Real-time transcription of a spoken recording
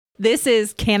This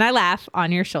is Can I Laugh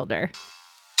on Your Shoulder?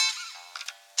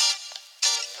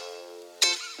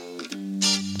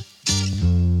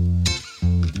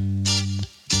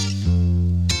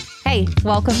 Hey,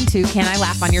 welcome to Can I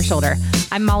Laugh on Your Shoulder?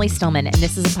 I'm Molly Stillman, and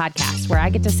this is a podcast where I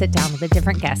get to sit down with a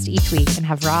different guest each week and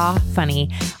have raw, funny,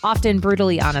 often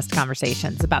brutally honest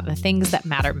conversations about the things that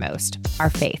matter most, our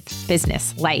faith,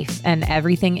 business, life, and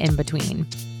everything in between,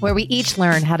 where we each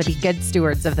learn how to be good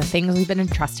stewards of the things we've been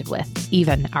entrusted with,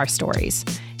 even our stories,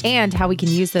 and how we can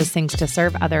use those things to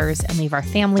serve others and leave our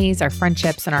families, our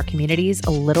friendships, and our communities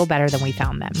a little better than we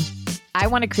found them. I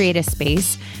want to create a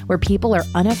space where people are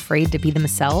unafraid to be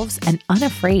themselves and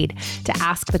unafraid to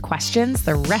ask the questions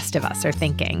the rest of us are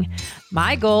thinking.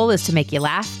 My goal is to make you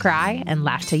laugh, cry, and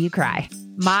laugh till you cry.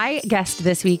 My guest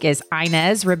this week is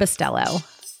Inez Ribostello.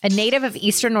 A native of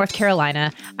Eastern North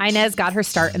Carolina, Inez got her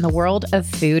start in the world of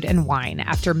food and wine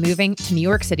after moving to New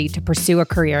York City to pursue a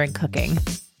career in cooking.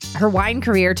 Her wine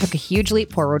career took a huge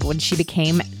leap forward when she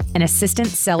became an assistant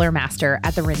cellar master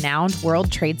at the renowned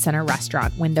World Trade Center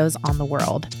restaurant Windows on the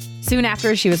World. Soon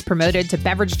after, she was promoted to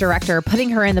beverage director, putting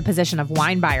her in the position of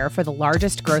wine buyer for the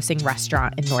largest grossing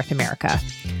restaurant in North America.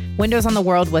 Windows on the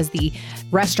World was the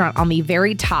restaurant on the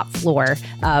very top floor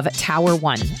of Tower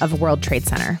 1 of World Trade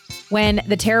Center. When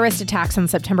the terrorist attacks on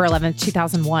September 11th,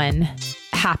 2001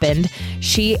 happened,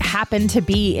 she happened to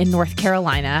be in North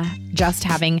Carolina, just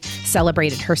having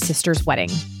celebrated her sister's wedding.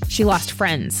 She lost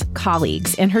friends,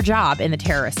 colleagues, and her job in the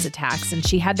terrorist attacks, and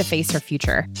she had to face her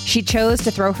future. She chose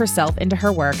to throw herself into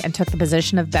her work and took the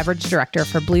position of beverage director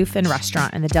for Bluefin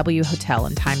Restaurant and the W Hotel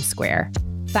in Times Square.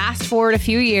 Fast forward a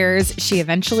few years, she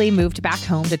eventually moved back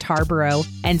home to Tarboro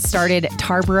and started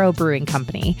Tarboro Brewing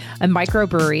Company, a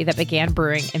microbrewery that began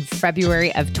brewing in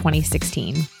February of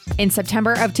 2016. In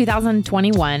September of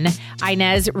 2021,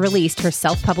 Inez released her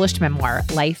self-published memoir,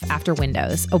 Life After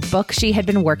Windows, a book she had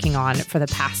been working on for the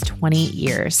past 20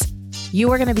 years.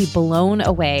 You are going to be blown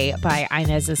away by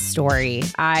Inez's story.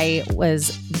 I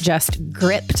was just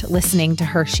gripped listening to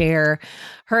her share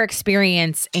her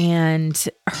experience and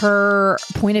her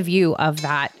point of view of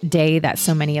that day that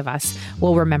so many of us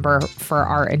will remember for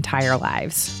our entire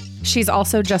lives. She's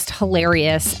also just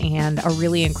hilarious and a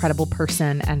really incredible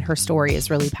person, and her story is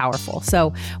really powerful.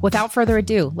 So without further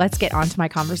ado, let's get on to my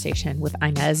conversation with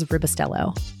Inez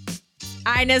Ribostello.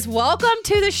 Inez, welcome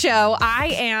to the show. I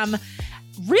am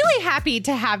really happy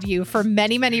to have you for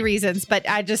many, many reasons, but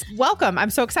welcome. I'm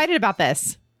so excited about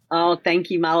this. Oh, thank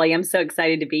you, Molly. I'm so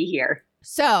excited to be here.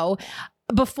 So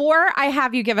before I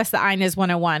have you give us the Inez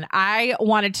 101, I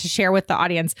wanted to share with the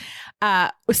audience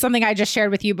something I just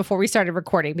shared with you before we started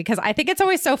recording, because I think it's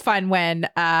always so fun when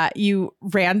you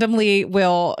randomly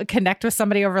will connect with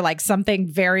somebody over like something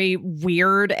very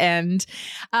weird. And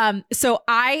so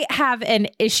I have an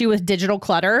issue with digital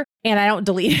clutter and I don't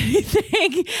delete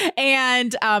anything.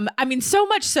 And I mean, so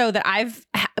much so that I've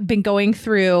been going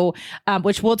through,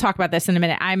 which we'll talk about this in a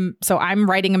minute. I'm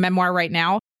writing a memoir right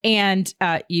now. And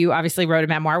you obviously wrote a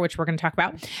memoir, which we're going to talk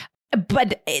about.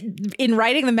 But in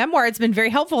writing the memoir, it's been very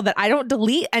helpful that I don't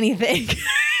delete anything.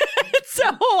 So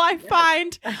I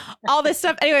find all this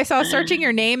stuff. Anyway, so I was searching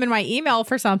your name in my email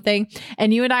for something.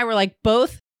 And you and I were like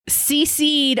both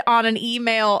CC'd on an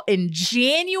email in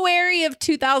January of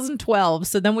 2012.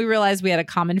 So then we realized we had a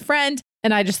common friend.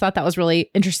 And I just thought that was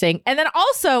really interesting. And then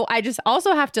also, I just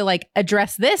also have to like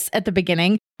address this at the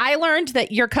beginning. I learned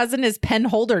that your cousin is Penn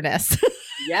Holderness.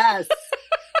 Yes.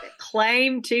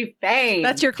 Claim to fame.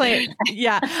 That's your claim.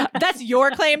 Yeah. That's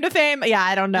your claim to fame. Yeah.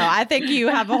 I don't know. I think you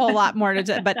have a whole lot more to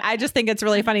do, but I just think it's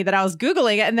really funny that I was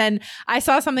Googling it. And then I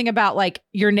saw something about like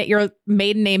your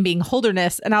maiden name being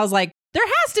Holderness. And I was like, there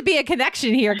has to be a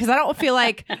connection here, because I don't feel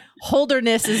like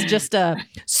Holderness is just a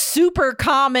super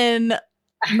common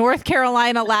North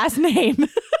Carolina last name.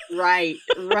 Right.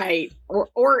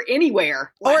 Or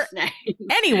anywhere. Last name.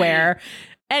 Anywhere.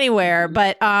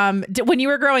 But when you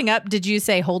were growing up, did you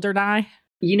say Holdernai?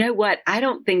 You know what? I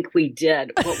don't think we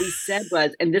did. What we said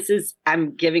was, and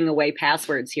I'm giving away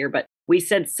passwords here, but we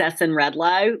said Sesson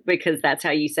Redlow because that's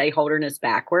how you say Holderness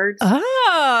backwards.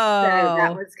 Oh. So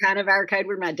that was kind of our code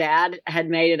word. My dad had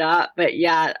made it up. But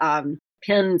yeah,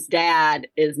 Penn's dad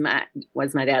was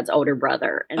my dad's older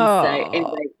brother. And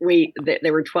so anyway,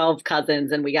 there were 12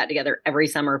 cousins and we got together every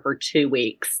summer for 2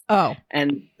 weeks. Oh.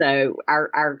 And so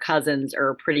our cousins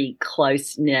are a pretty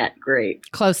close-knit group.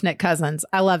 Close-knit cousins.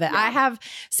 I love it. Yeah.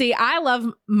 I love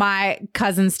my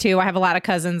cousins too. I have a lot of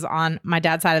cousins on my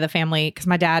dad's side of the family because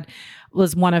my dad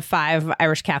was one of 5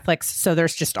 Irish Catholics. So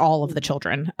there's just all of the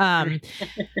children.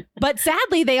 But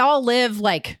sadly, they all live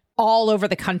like all over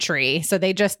the country. So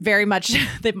they just very much,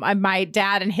 my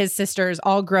dad and his sisters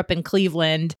all grew up in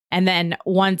Cleveland. And then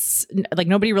once, like,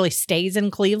 nobody really stays in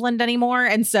Cleveland anymore.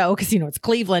 And so, because, it's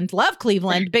Cleveland, love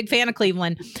Cleveland, big fan of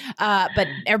Cleveland. But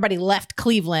everybody left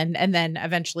Cleveland. And then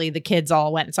eventually the kids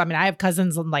all went. So, I have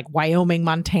cousins in like Wyoming,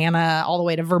 Montana, all the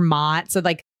way to Vermont. So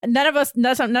like none of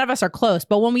us are close.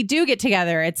 But when we do get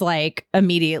together, it's like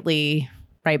immediately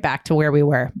right back to where we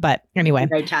were. But anyway,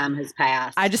 no time has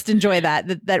passed. I just enjoy that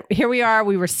here we are.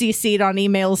 We were CC'd on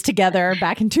emails together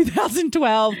back in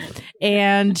 2012,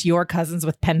 and your cousins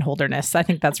with pen holderness. I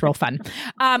think that's real fun.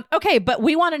 Okay, but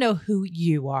we want to know who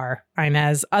you are,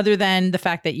 Inez, other than the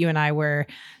fact that you and I were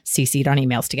CC'd on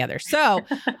emails together. So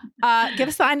give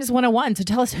us the Inez 101. So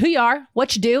tell us who you are,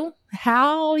 what you do,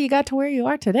 how you got to where you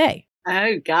are today.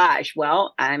 Oh, gosh.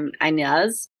 Well, I'm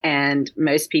Inez, and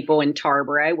most people in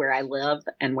Tarboro, where I live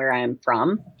and where I'm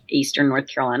from, Eastern North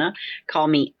Carolina, call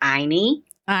me Iny.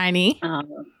 Iny.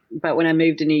 But when I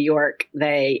moved to New York,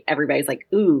 everybody's like,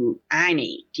 ooh,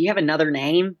 Iny, do you have another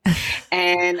name?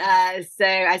 And so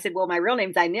I said, well, my real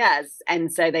name's Inez.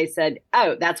 And so they said,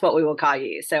 oh, that's what we will call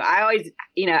you. So I always,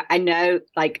 I know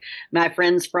like my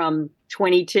friends from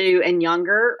 22 and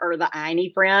younger are the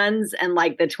Iny friends, and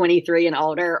like the 23 and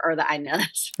older are the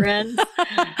Inez friends.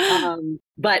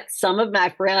 But some of my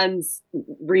friends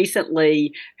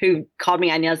recently who called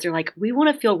me Inez, they're like, we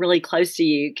want to feel really close to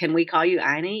you. Can we call you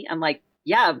Iny? I'm like,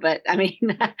 yeah, but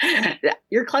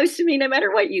you're close to me no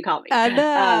matter what you call me. I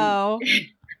know.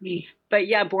 But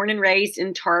yeah, born and raised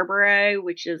in Tarboro,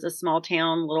 which is a small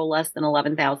town, a little less than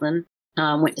 11,000.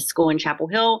 Went to school in Chapel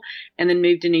Hill, and then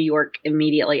moved to New York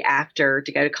immediately after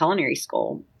to go to culinary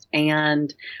school.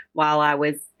 And while I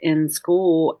was in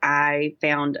school, I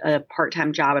found a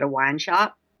part-time job at a wine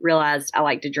shop, realized I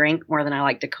like to drink more than I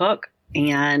like to cook,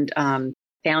 and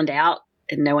found out,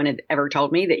 and no one had ever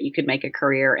told me, that you could make a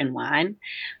career in wine.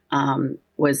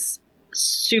 Was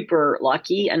super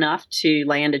lucky enough to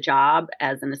land a job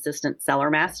as an assistant cellar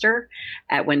master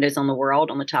at Windows on the World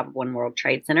on the top of One World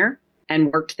Trade Center,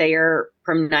 and worked there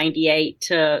from 98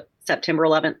 to September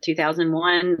 11th,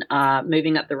 2001,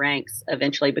 moving up the ranks,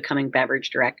 eventually becoming beverage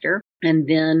director. And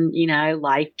then,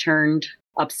 life turned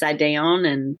upside down,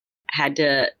 and had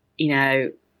to,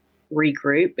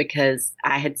 regroup, because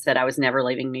I had said I was never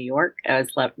leaving New York. I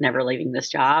was never leaving this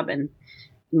job, and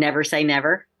never say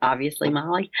never, obviously,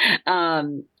 Molly.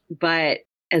 But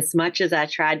as much as I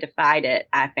tried to fight it,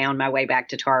 I found my way back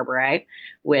to Tarboro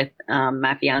with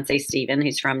my fiance, Stephen,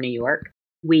 who's from New York.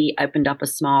 We opened up a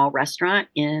small restaurant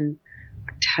in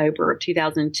October of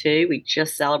 2002. We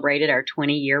just celebrated our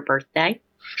 20-year birthday.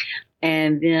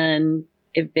 And then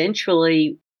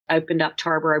eventually opened up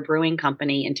Tarboro Brewing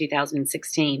Company in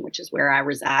 2016, which is where I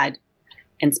reside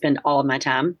and spend all of my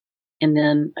time. And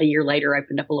then a year later,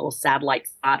 opened up a little satellite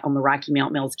spot on the Rocky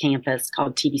Mount Mills campus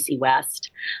called TBC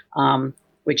West,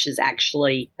 which is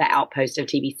actually the outpost of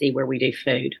TBC where we do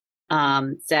food.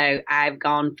 So I've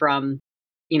gone from,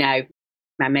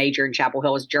 my major in Chapel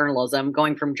Hill is journalism,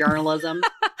 going from journalism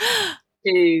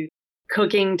to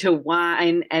cooking to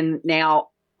wine, and now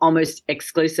almost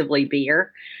exclusively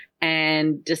beer,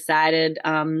 and decided,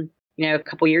 a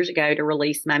couple years ago to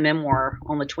release my memoir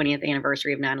on the 20th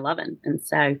anniversary of 9/11. And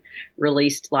so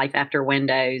released Life After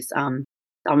Windows.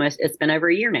 It's been over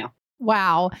a year now.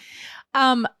 Wow.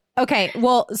 Okay.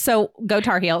 Well, so go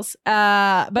Tar Heels.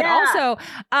 But also,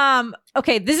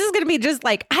 okay, this is going to be just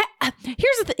like,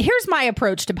 here's my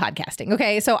approach to podcasting.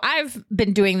 Okay. So I've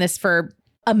been doing this for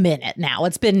a minute now.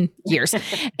 It's been years.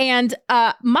 And,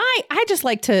 I just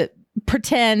like to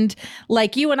pretend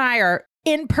like you and I are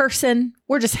in person.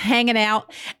 We're just hanging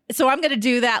out. So I'm going to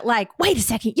do that. Like, wait a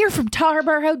second, you're from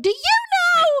Tarboro. Do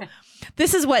you know?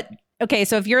 This is what, okay.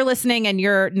 So if you're listening and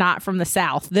you're not from the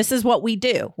South, this is what we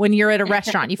do. When you're at a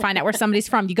restaurant, you find out where somebody's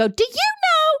from. You go, do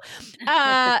you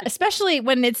know? Especially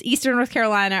when it's Eastern North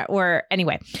Carolina or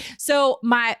anyway. So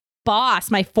my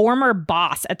former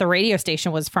boss at the radio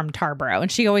station was from Tarboro,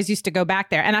 and she always used to go back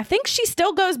there. And I think she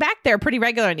still goes back there pretty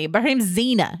regularly, but her name's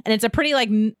Zena, and it's a pretty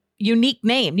unique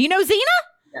name. Do you know Zena?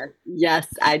 Yes,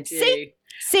 I do.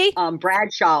 See?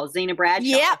 Bradshaw, Zena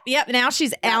Bradshaw. Yep. Now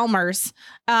she's Almers.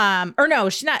 Or no,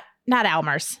 she's not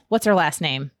Almers. What's her last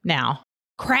name now?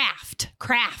 Kraft.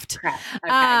 Okay.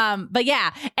 But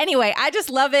yeah, anyway, I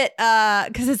just love it.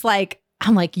 Cause it's like,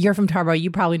 I'm like, you're from Tarboro. You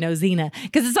probably know Zena.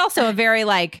 Cause it's also a very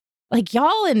like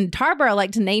y'all in Tarboro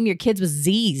like to name your kids with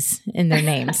Z's in their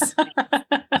names.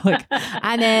 Like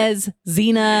Inez,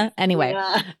 Zena. Anyway.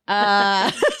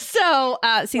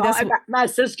 See, my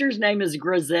sister's name is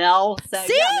Grizel. So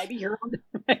see?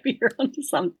 yeah, maybe you're onto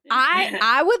something.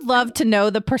 I would love to know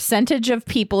the percentage of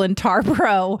people in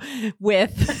Tarboro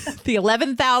with the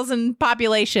 11,000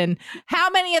 population. How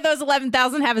many of those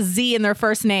 11,000 have a Z in their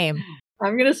first name?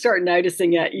 I'm going to start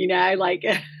noticing it, like.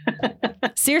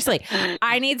 Seriously,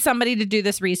 I need somebody to do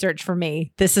this research for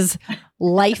me. This is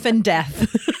life and death.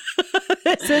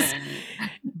 This is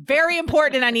very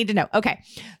important and I need to know. Okay.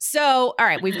 So, all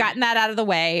right, we've gotten that out of the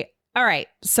way. All right.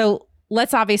 So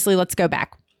let's go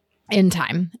back in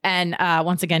time. And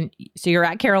once again, so you're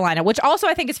at Carolina, which also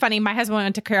I think is funny. My husband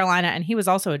went to Carolina and he was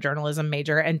also a journalism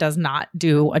major and does not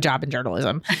do a job in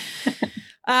journalism.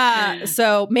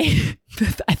 So maybe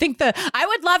I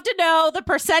would love to know the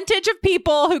percentage of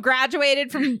people who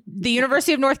graduated from the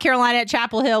University of North Carolina at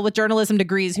Chapel Hill with journalism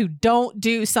degrees who don't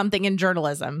do something in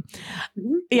journalism.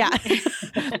 Yeah.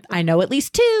 I know at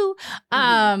least two.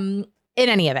 In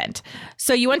any event.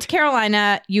 So you went to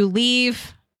Carolina, you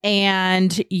leave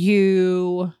and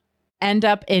you end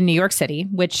up in New York City,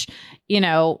 which,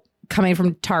 coming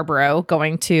from Tarboro,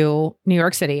 going to New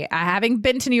York City, having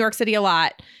been to New York City a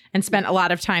lot and spent a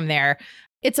lot of time there,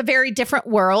 it's a very different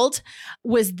world.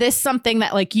 Was this something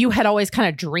that you had always kind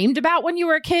of dreamed about when you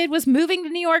were a kid, was moving to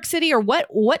New York City, or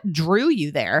what drew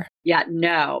you there? Yeah,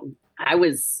 no, I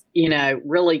was,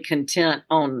 really content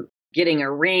on getting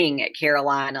a ring at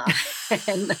Carolina.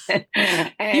 and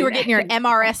you were getting your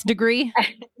MRS degree?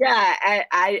 Yeah,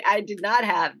 I did not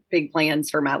have big plans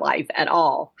for my life at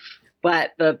all.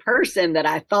 But the person that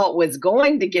I thought was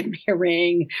going to give me a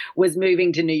ring was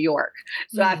moving to New York.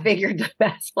 So I figured the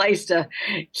best place to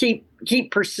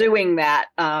keep pursuing that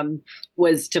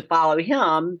was to follow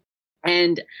him.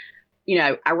 And,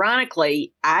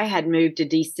 ironically, I had moved to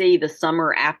DC the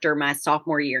summer after my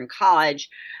sophomore year in college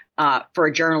for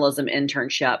a journalism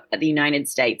internship at the United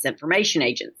States Information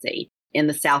Agency in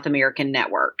the South American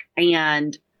network.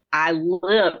 And I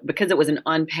lived, because it was an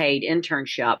unpaid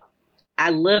internship, I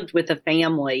lived with a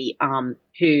family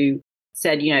who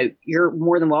said, you're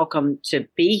more than welcome to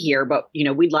be here, but,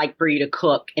 we'd like for you to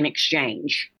cook in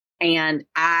exchange. And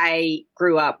I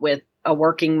grew up with a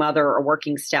working mother, a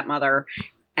working stepmother,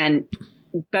 and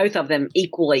both of them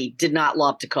equally did not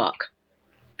love to cook.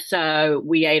 So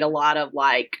we ate a lot of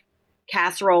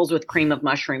casseroles with cream of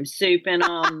mushroom soup in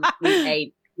them. We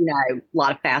ate, a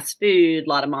lot of fast food, a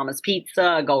lot of Mama's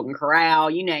Pizza, Golden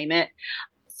Corral, you name it.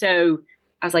 So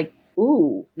I was like,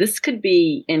 ooh, this could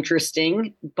be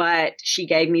interesting. But she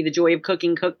gave me the Joy of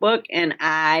Cooking cookbook and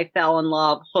I fell in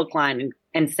love hook, line,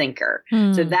 and sinker.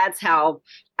 So that's how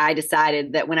I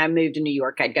decided that when I moved to New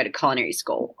York, I'd go to culinary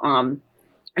school.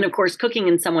 And of course, cooking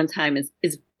in someone's home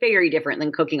is very different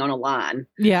than cooking on a line.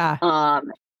 Yeah.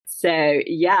 So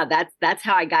yeah, that's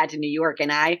how I got to New York.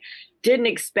 And I didn't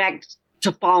expect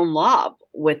to fall in love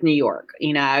with New York.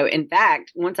 In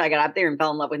fact, once I got up there and fell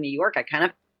in love with New York, I kind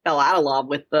of fell out of love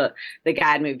with the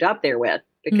guy I'd moved up there with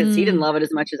because he didn't love it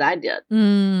as much as I did.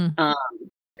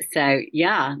 So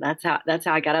yeah, that's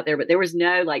how I got up there. But there was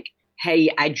no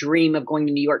hey, I dream of going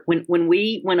to New York. When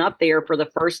we went up there for the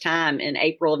first time in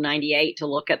April of '98 to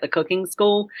look at the cooking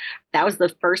school, that was the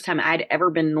first time I'd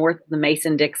ever been north of the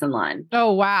Mason-Dixon line.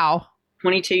 Oh, wow.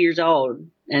 22 years old.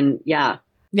 And yeah.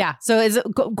 Yeah. So it's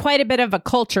quite a bit of a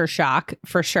culture shock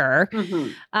for sure.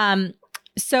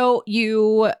 So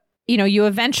you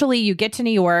eventually you get to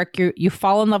New York, you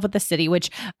fall in love with the city, which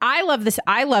I love this.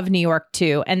 I love New York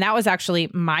too. And that was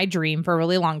actually my dream for a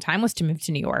really long time, was to move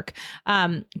to New York.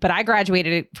 But I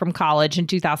graduated from college in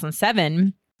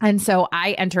 2007. And so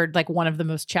I entered one of the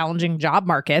most challenging job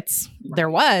markets there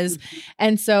was.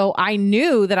 And so I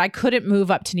knew that I couldn't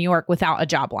move up to New York without a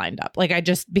job lined up.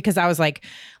 Because I was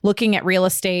looking at real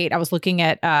estate. I was looking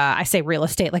at, I say real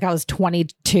estate, I was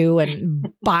 22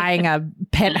 and buying a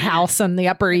penthouse on the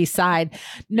Upper East Side.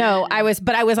 No, I was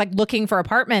looking for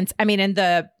apartments. For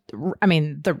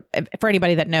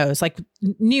anybody that knows,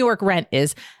 New York rent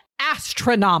is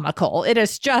astronomical. It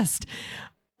is just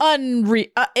unreal.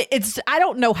 I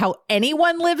don't know how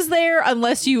anyone lives there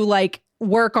unless you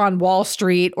work on Wall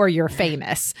Street or you're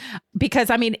famous, because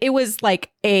it was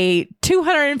a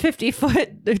 250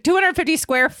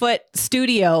 square foot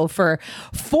studio for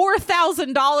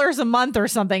 $4,000 a month or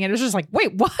something. And it was just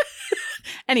wait, what?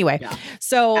 Anyway, yeah.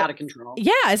 So out of control.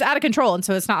 Yeah, it's out of control. And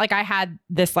so it's not like I had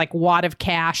this wad of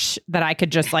cash that I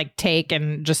could just take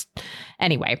and just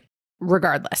anyway.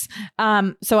 Regardless.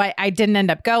 So I didn't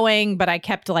end up going, but I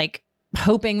kept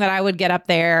hoping that I would get up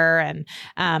there. And,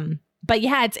 but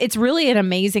yeah, it's really an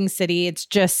amazing city. It's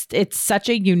such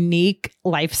a unique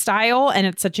lifestyle and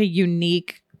it's such a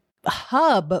unique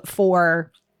hub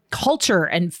for culture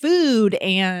and food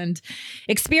and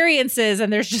experiences.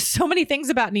 And there's just so many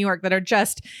things about New York that are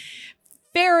just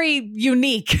very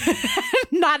unique,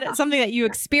 not something that you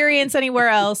experience anywhere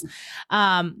else.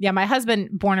 My husband,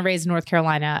 born and raised in North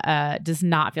Carolina, does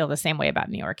not feel the same way about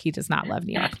New York. He does not love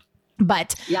New York.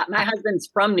 But yeah, my husband's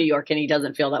from New York and he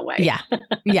doesn't feel that way. Yeah.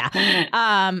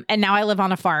 And now I live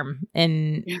on a farm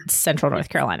in central North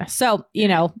Carolina. So,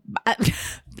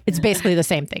 it's basically the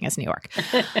same thing as New York.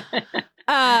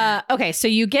 Okay. So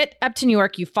you get up to New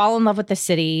York, you fall in love with the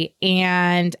city.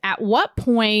 And at what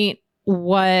point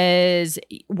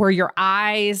were your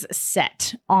eyes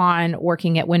set on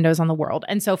working at Windows on the World?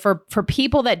 And so for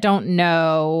people that don't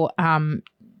know,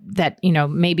 that,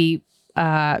 maybe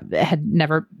had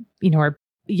never, or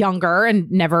younger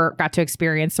and never got to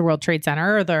experience the World Trade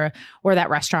Center or that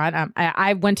restaurant.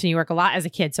 I went to New York a lot as a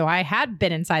kid, so I had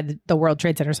been inside the World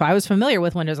Trade Center, so I was familiar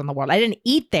with Windows on the World. I didn't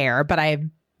eat there, but I've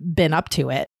been up to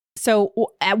it. So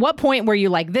at what point were you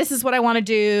like, this is what I want to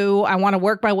do? I want to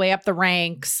work my way up the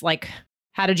ranks. Like,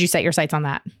 how did you set your sights on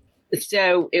that?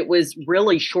 So it was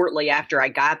really shortly after I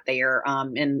got there,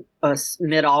 in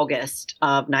mid-August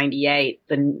of 98,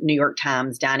 the New York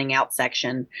Times dining out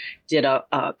section did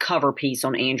a cover piece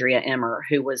on Andrea Emmer,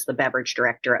 who was the beverage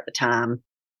director at the time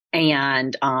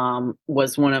and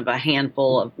was one of a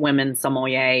handful of women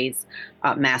sommeliers,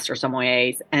 master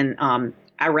sommeliers. And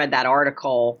I read that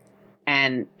article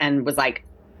and was like,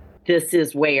 this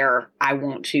is where I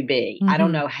want to be. Mm-hmm. I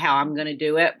don't know how I'm going to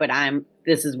do it, but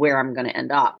this is where I'm going to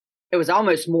end up. It was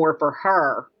almost more for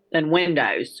her than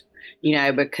Windows,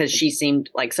 because she seemed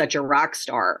like such a rock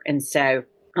star. And so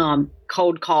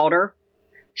cold called her.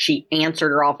 She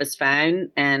answered her office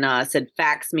phone and said,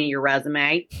 fax me your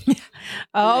resume.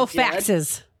 Oh,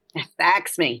 faxes.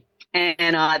 Fax me.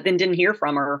 And then didn't hear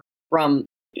from her from,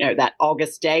 that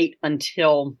August date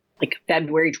until like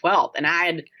February 12th. And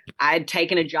I had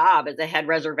taken a job as a head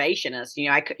reservationist.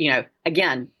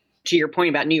 Again, to your point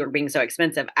about New York being so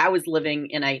expensive, I was living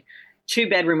in a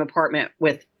 2-bedroom apartment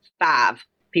with 5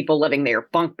 people living there,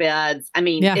 bunk beds. I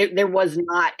mean, there was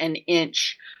not an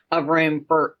inch of room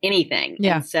for anything.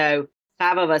 Yeah. And so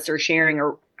 5 of us are sharing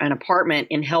an apartment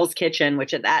in Hell's Kitchen,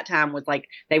 which at that time was like,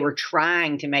 they were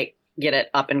trying to get it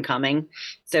up and coming.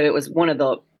 So it was one of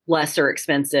the lesser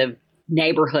expensive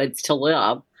neighborhoods to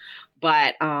live.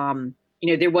 But,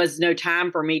 there was no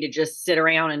time for me to just sit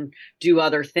around and do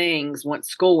other things once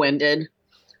school ended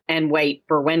and wait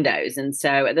for Windows. And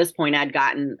so at this point, I'd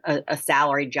gotten a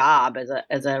salaried job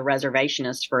as a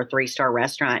reservationist for a 3-star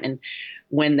restaurant. And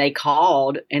when they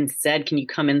called and said, can you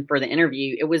come in for the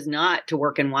interview? It was not to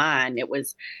work in wine. It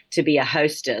was to be a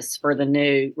hostess for the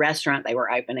new restaurant they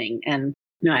were opening. And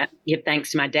I give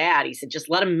thanks to my dad. He said, just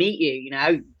let them meet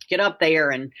you, get up there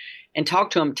and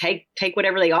talk to them, take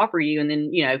whatever they offer you. And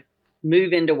then,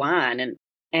 move into wine.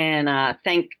 And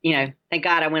thank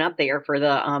God I went up there for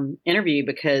the interview,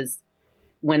 because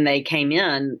when they came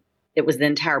in, it was the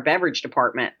entire beverage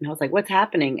department. And I was like, what's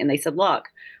happening? And they said, look,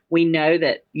 we know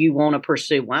that you want to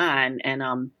pursue wine.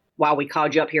 And while we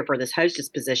called you up here for this hostess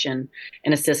position,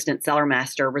 an assistant cellar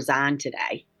master resigned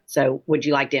today. So would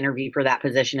you like to interview for that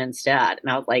position instead?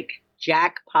 And I was like,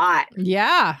 jackpot.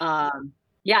 Yeah.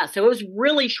 Yeah, so it was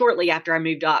really shortly after I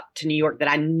moved up to New York that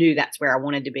I knew that's where I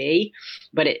wanted to be.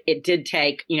 But it did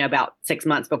take, about 6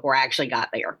 months before I actually got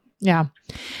there. Yeah.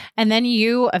 And then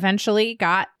you eventually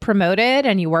got promoted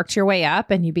and you worked your way up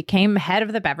and you became head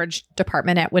of the beverage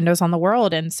department at Windows on the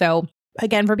World. And so,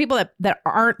 again, for people that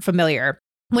aren't familiar,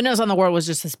 Windows on the World was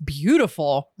just this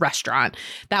beautiful restaurant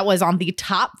that was on the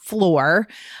top floor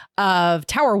of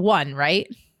Tower 1, right?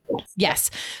 Yes.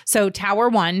 So Tower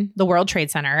 1, the World Trade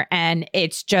Center, and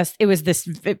it was this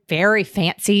very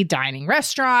fancy dining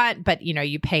restaurant, but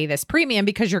you pay this premium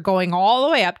because you're going all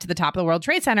the way up to the top of the World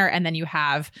Trade Center, and then you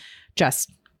have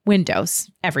just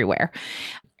windows everywhere.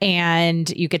 And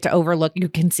you get to overlook, you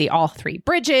can see all 3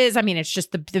 bridges. I mean, it's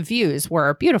just the views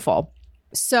were beautiful.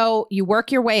 So you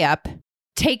work your way up.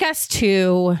 Take us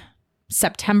to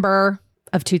September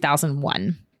of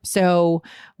 2001. So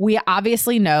we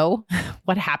obviously know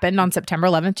what happened on September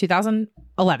 11th,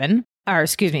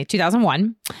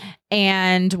 2001.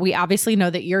 And we obviously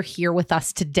know that you're here with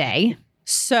us today.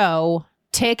 So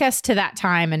take us to that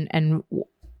time and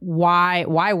why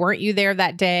weren't you there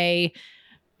that day?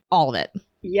 All of it.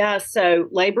 Yeah. So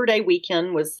Labor Day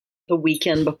weekend was the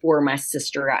weekend before my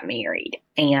sister got married.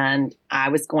 And I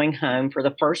was going home for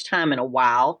the first time in a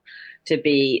while to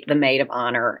be the maid of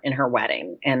honor in her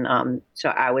wedding. And so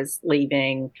I was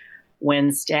leaving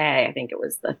Wednesday, I think it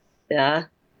was the 5th.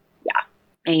 Yeah.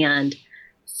 And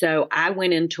so I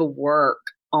went into work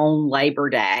on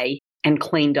Labor Day and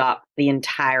cleaned up the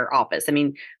entire office. I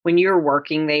mean, when you're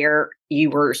working there, you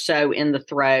were so in the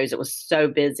throes. It was so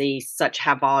busy, such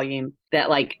high volume that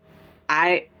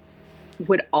I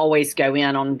would always go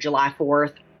in on July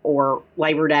 4th or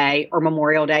Labor Day or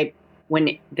Memorial Day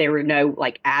when there were no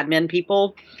like admin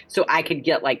people. So I could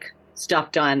get like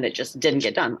stuff done that just didn't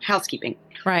get done, housekeeping.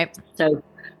 Right. So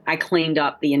I cleaned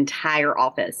up the entire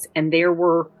office, and there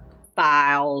were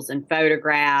files and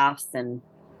photographs and,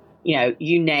 you know,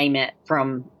 you name it,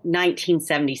 from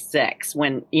 1976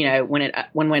 when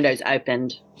Windows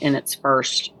opened in its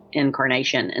first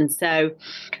incarnation. And so,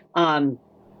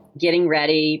 getting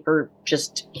ready for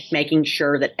just making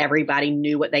sure that everybody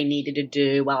knew what they needed to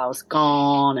do while I was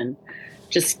gone, and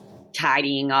just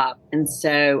tidying up. And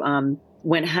so,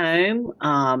 went home,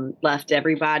 left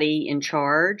everybody in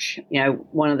charge. You know,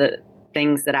 one of the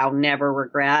things that I'll never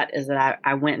regret is that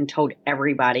I went and told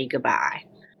everybody goodbye.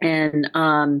 And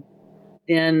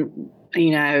then,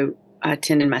 you know, I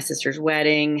attended my sister's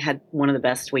wedding, had one of the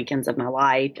best weekends of my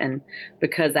life. And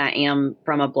because I am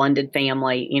from a blended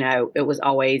family, you know, it was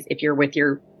always, if you're with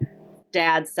your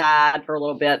dad's side for a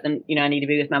little bit, then, you know, I need to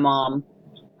be with my mom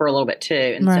for a little bit too.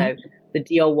 And right. So the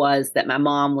deal was that my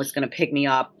mom was going to pick me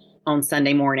up on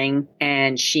Sunday morning,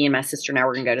 and she and my sister and I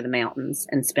were going to go to the mountains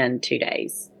and spend 2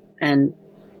 days. And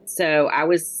so I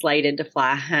was slated to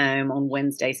fly home on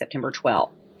Wednesday, September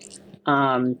 12th.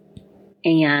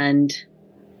 And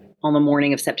on the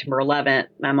morning of September 11th,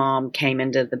 my mom came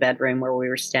into the bedroom where we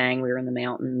were staying. We were in the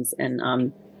mountains,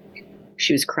 and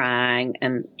she was crying.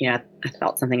 And, you know, I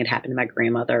thought something had happened to my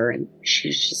grandmother, and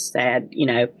she just said, you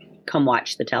know, come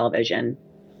watch the television.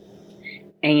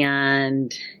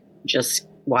 And just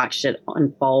watched it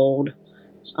unfold,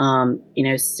 you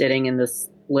know, sitting in this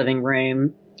living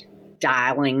room,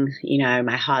 dialing, you know,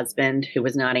 my husband, who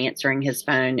was not answering his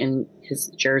phone in his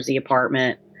Jersey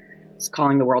apartment, was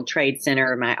calling the World Trade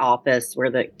Center in my office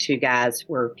where the two guys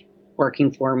were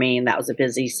working for me. And that was a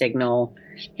busy signal,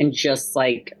 and just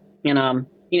like, you know,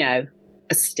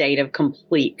 a state of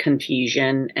complete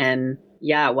confusion. And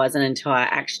yeah, it wasn't until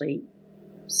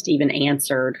Stephen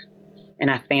answered and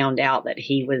I found out that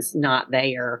he was not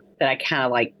there that I kind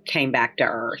of like came back to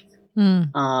earth.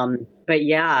 But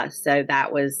yeah, so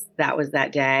that was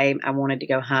that day. I wanted to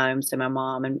go home. So my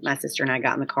mom and my sister and I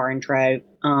got in the car and drove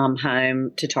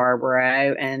home to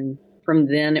Tarboro. And from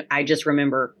then, I just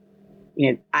remember,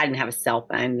 you know, I didn't have a cell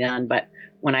phone then, but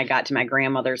when I got to my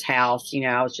grandmother's house, you know,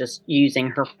 I was just using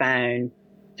her phone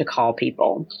to call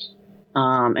people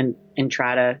and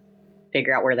try to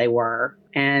figure out where they were.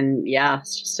 And yeah,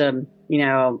 it's just you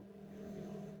know,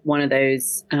 one of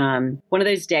those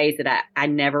days that I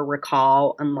never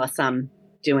recall unless I'm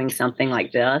doing something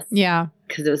like this. Yeah.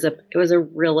 Because it was a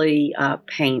really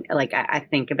pain. Like I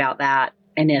think about that.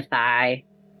 And if I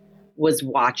was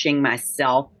watching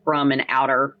myself from an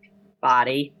outer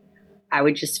body, I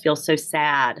would just feel so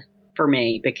sad for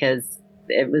me, because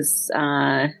it was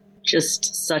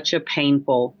just such a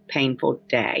painful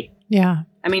day. Yeah.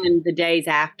 I mean, and the days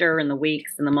after and the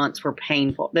weeks and the months were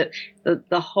painful.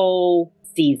 The whole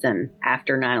season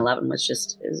after 9/11 was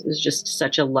just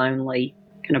such a lonely,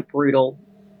 kind of brutal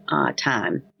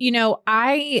time. You know,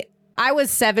 I was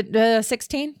 16.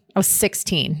 I was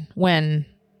 16 when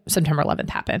September 11th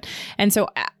happened. And so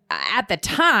at the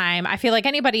time, I feel like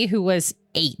anybody who was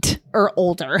 8 or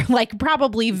older, like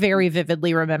probably very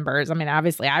vividly remembers. I mean,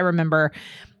 obviously I remember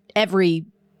every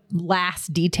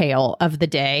last detail of the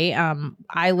day.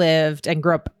 I lived and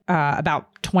grew up about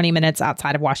 20 minutes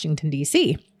outside of Washington,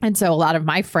 D.C. And so a lot of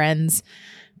my friends'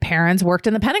 parents worked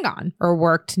in the Pentagon or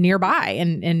worked nearby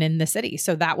and in the city.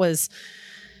 So that was,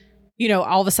 you know,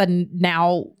 all of a sudden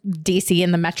now DC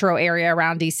and the metro area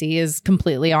around DC is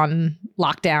completely on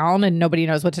lockdown and nobody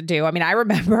knows what to do. I mean, I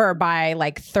remember by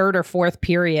like third or fourth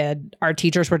period, our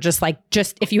teachers were just like,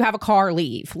 if you have a car,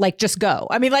 leave, like, just go.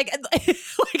 I mean, like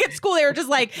at school, they were just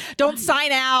like, don't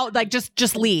sign out, like,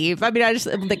 just leave. I mean,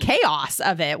 the chaos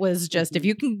of it was just, if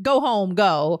you can go home,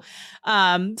 go.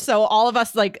 So all of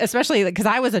us, like, especially because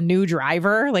I was a new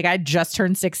driver, like I just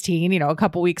turned 16, you know, a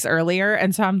couple weeks earlier.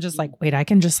 And so I'm just like, wait, I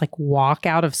can just like walk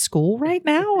out of school right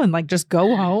now and like just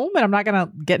go home and I'm not going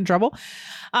to get in trouble.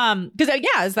 Because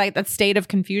yeah, it's like that state of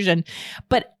confusion.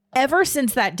 But ever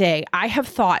since that day, I have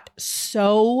thought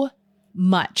so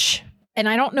much, and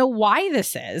I don't know why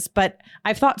this is, but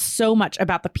I've thought so much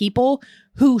about the people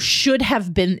who should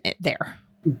have been there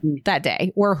that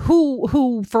day, or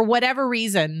who for whatever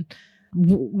reason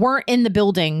weren't in the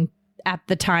building at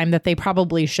the time that they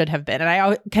probably should have been.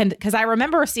 And because I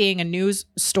remember seeing a news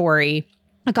story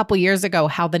a couple years ago,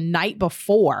 how the night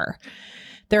before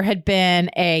there had been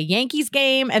a Yankees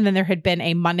game and then there had been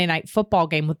a Monday Night Football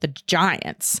game with the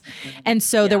Giants. And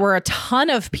so there were a ton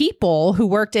of people who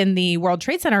worked in the World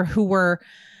Trade Center who were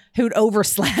who'd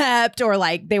overslept or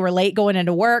like they were late going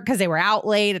into work because they were out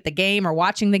late at the game or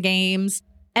watching the games.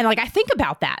 And like, I think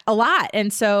about that a lot.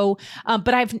 And so,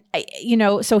 but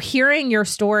so hearing your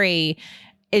story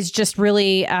is just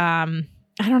really, I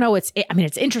don't know. It's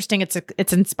interesting.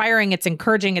 It's inspiring. It's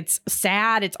encouraging. It's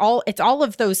sad. It's all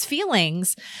of those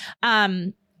feelings.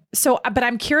 But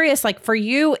I'm curious, like for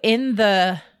you in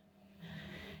those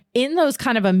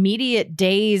kind of immediate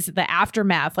days, the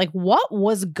aftermath, like what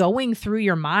was going through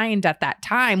your mind at that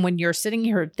time when you're sitting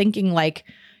here thinking like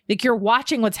you're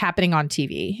watching what's happening on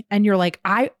TV and you're like,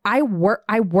 I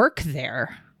work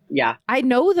there. Yeah. I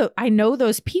know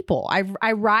those people.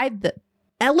 I ride the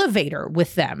elevator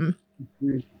with them.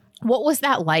 Mm-hmm. What was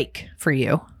that like for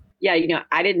you? Yeah.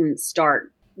 I didn't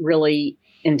start really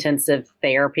intensive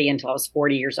therapy until I was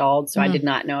 40 years old. So I did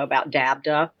not know about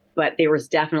DABDA, but there was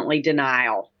definitely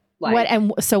denial.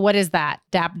 What is that?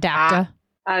 DABDA?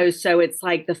 So it's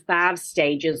like the 5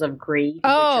 stages of grief.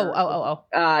 Denial,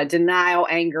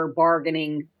 anger,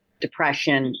 bargaining,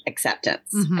 depression,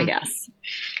 acceptance, I guess.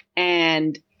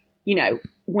 And,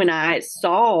 when I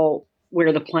saw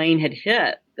where the plane had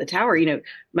hit the tower,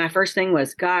 my first thing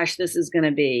was, gosh, this is going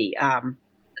to be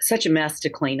such a mess to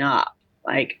clean up.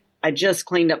 Like, I just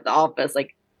cleaned up the office.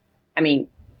 Like,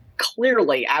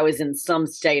 clearly I was in some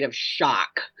state of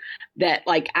shock that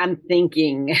like, I'm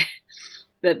thinking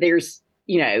that there's,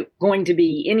 going to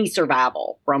be any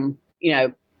survival from,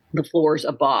 the floors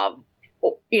above,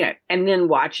 and then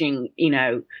watching,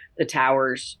 the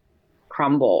towers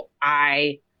crumble.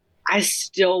 I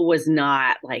still was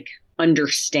not like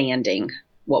understanding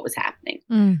what was happening.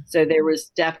 So there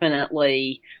was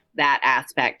definitely that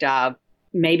aspect of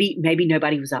maybe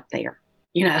nobody was up there,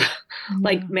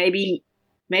 like maybe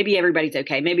everybody's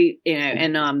okay. Maybe,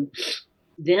 and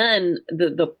then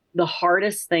the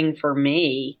hardest thing for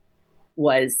me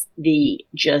was the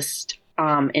just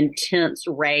intense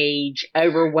rage,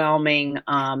 overwhelming,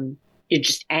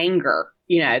 just anger,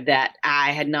 that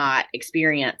I had not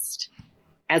experienced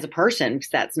as a person because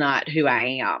that's not who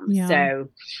I am. Yeah. So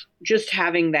just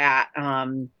having that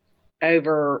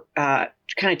over, kind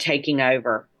of taking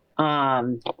over.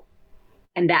 And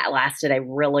that lasted a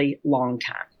really long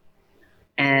time.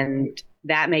 And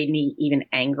that made me even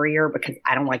angrier because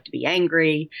I don't like to be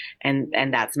angry and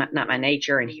that's not my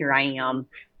nature. And here I am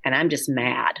and I'm just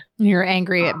mad. You're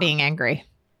angry at being angry.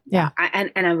 Yeah. And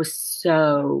I was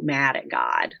so mad at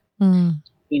God,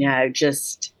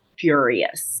 just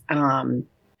furious.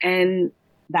 And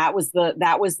that was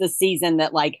the season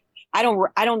that like, I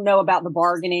don't know about the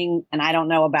bargaining and I don't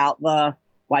know about I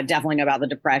definitely know about the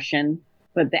depression,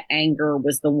 but the anger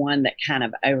was the one that kind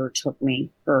of overtook me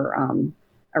for,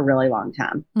 a really long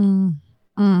time.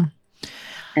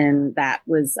 And that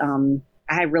was,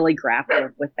 I really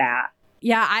grappled with that.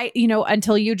 Yeah.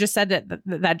 Until you just said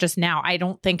that just now, I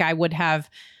don't think I would have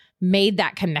made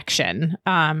that connection,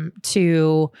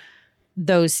 to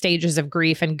those stages of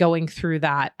grief and going through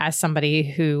that as somebody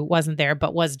who wasn't there,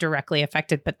 but was directly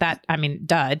affected. But that,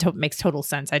 it makes total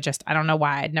sense. I don't know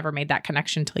why I'd never made that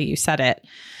connection till you said it.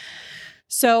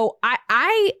 So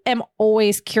I am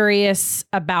always curious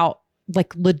about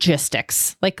like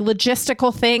logistics, like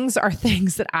logistical things are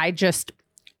things that I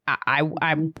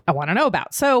want to know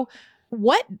about. So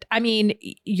when did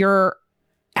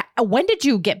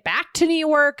you get back to New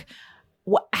York?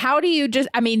 How do you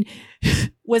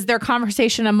was there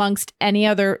conversation amongst any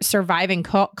other surviving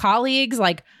colleagues?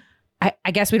 Like,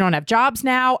 I guess we don't have jobs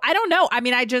now. I don't know.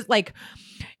 I just like,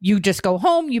 you just go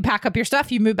home, you pack up your stuff,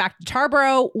 you move back to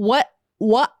Tarboro. What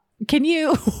can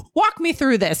you walk me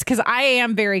through this? Cause I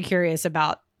am very curious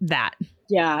about that.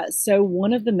 Yeah. So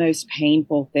one of the most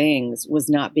painful things was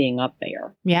not being up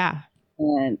there. Yeah.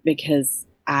 And because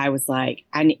I was like,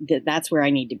 that's where I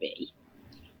need to be.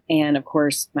 And of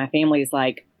course, my family is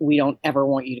like, we don't ever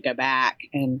want you to go back.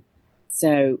 And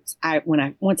so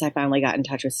once I finally got in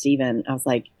touch with Stephen, I was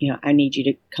like, I need you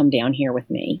to come down here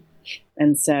with me.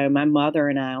 And so my mother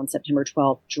and I on September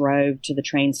 12th drove to the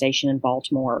train station in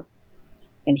Baltimore,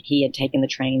 and he had taken the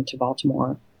train to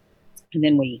Baltimore. And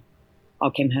then we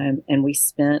all came home and we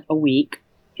spent a week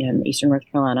in Eastern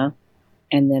North Carolina.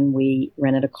 And then we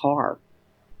rented a car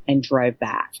and drove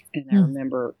back. And I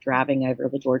remember driving over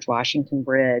the George Washington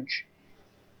Bridge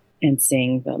and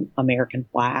seeing the American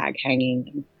flag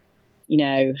hanging,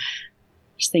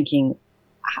 just thinking,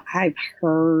 I've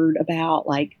heard about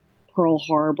like Pearl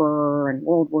Harbor and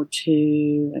World War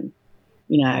II and,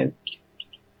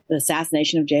 the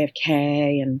assassination of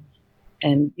JFK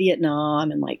and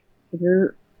Vietnam. And like,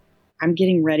 I'm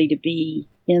getting ready to be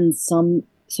in some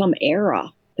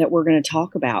era that we're going to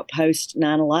talk about post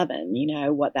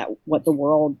 9/11, what the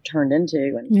world turned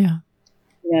into. And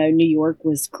New York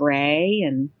was gray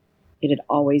and it had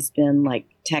always been like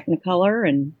Technicolor.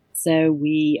 And so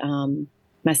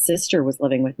my sister was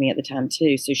living with me at the time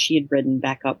too. So she had ridden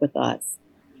back up with us.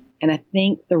 And I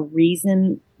think the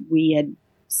reason we had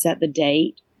set the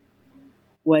date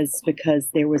was because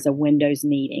there was a Windows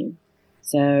meeting.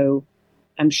 So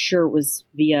I'm sure it was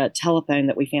via telephone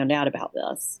that we found out about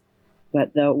this.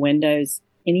 But the Windows,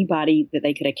 anybody that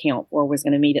they could account for was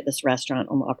going to meet at this restaurant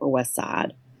on the Upper West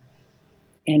Side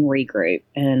and regroup.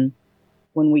 And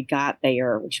when we got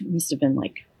there, which must have been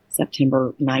like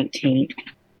September 19th,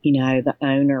 the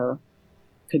owner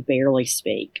could barely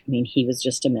speak. I mean, he was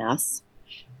just a mess.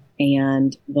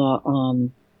 And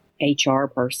the HR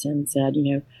person said,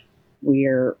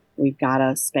 we've got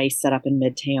a space set up in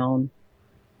Midtown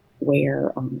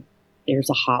where there's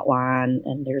a hotline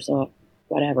and there's a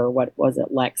what was it,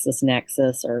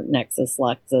 LexisNexis or Nexus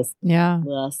Lexis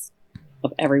list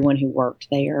of everyone who worked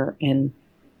there. And,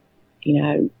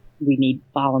 we need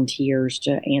volunteers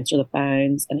to answer the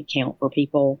phones and account for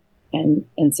people. And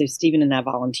so Stephen and I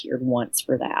volunteered once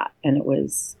for that. And it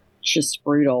was just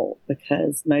brutal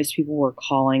because most people were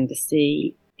calling to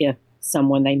see if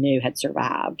someone they knew had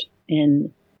survived.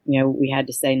 And, we had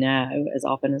to say no as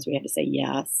often as we had to say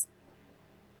yes.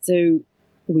 So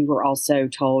we were also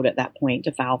told at that point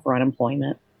to file for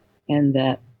unemployment and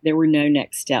that there were no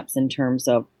next steps in terms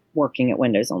of working at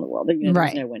Windows on the World. There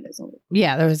was no Windows on the World.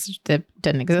 Yeah, that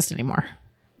didn't exist anymore.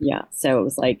 Yeah. So it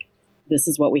was like, this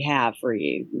is what we have for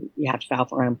you. You have to file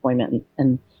for unemployment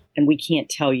and we can't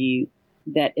tell you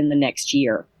that in the next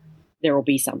year there will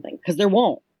be something because there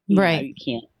won't. You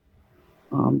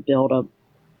can't build a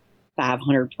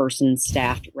 500 person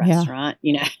staffed restaurant,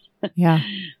 Yeah.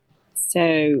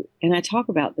 So, and I talk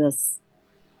about this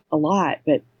a lot,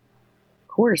 but of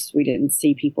course we didn't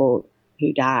see people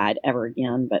who died ever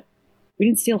again, but we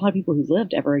didn't see a lot of people who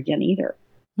lived ever again either.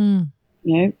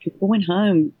 People went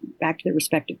home back to their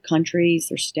respective countries,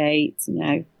 their states,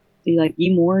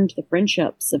 you mourned the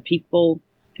friendships of people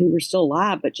who were still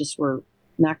alive, but just were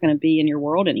not going to be in your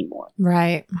world anymore.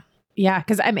 Right. Yeah.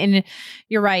 Cause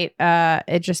you're right.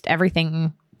 It just,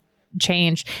 everything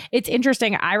changed. It's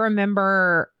interesting. I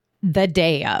remember the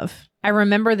day of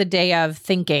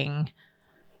thinking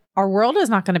our world is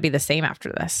not going to be the same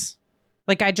after this.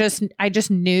 Like I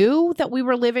just knew that we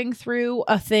were living through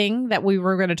a thing that we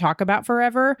were going to talk about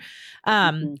forever.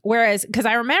 Whereas, because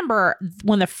I remember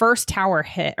when the first tower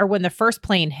hit, or when the first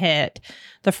plane hit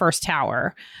the first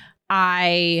tower,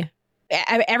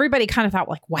 everybody kind of thought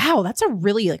like, wow, that's a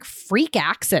really like freak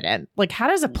accident. Like, how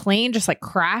does a plane just like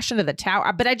crash into the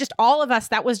tower? But all of us,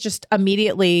 that was just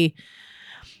immediately.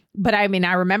 But I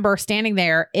remember standing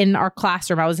there in our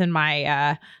classroom. I was in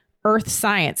my earth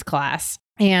science class.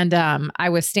 And I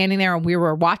was standing there and we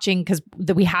were watching because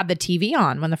we had the TV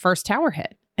on when the first tower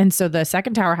hit. And so the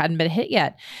second tower hadn't been hit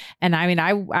yet. And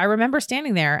I remember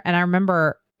standing there and I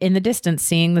remember in the distance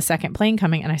seeing the second plane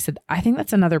coming. And I said, I think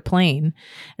that's another plane.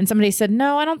 And somebody said,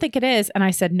 no, I don't think it is. And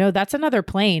I said, no, that's another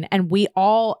plane. And we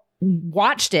all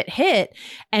watched it hit.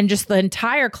 And just the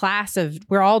entire class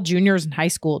we're all juniors in high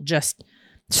school, just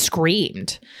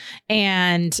screamed.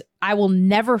 And I will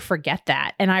never forget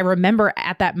that. And I remember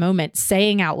at that moment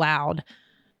saying out loud,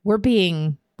 we're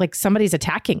being like, somebody's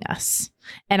attacking us.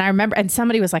 And I remember, and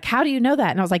somebody was like, how do you know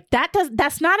that? And I was like,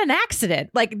 that's not an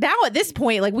accident. Like now at this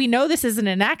point, like we know this isn't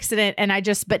an accident. And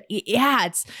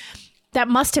that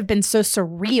must have been so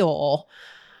surreal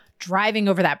driving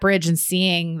over that bridge and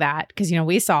seeing that. Cause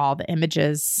we saw all the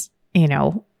images,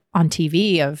 on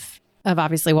TV of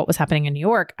obviously what was happening in New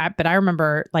York. But I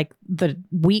remember like the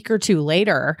week or two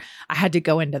later, I had to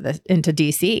go into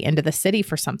DC, into the city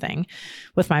for something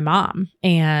with my mom,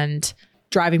 and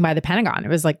driving by the Pentagon. It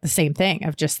was like the same thing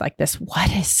of just like this, what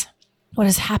is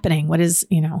happening? What is,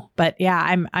 but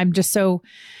yeah, I'm just so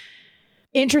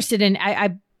interested in,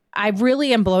 I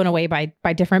really am blown away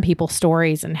by different people's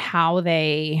stories and how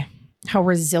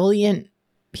resilient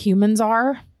humans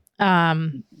are.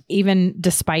 Even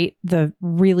despite the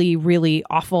really, really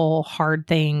awful, hard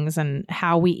things, and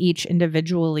how we each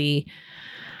individually,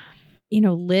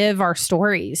 live our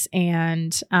stories.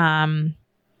 And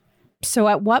so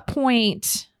at what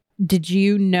point did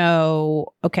you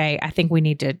know, okay, I think we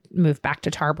need to move back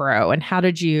to Tarboro? And how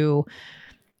did you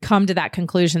come to that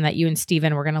conclusion that you and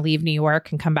Stephen were going to leave New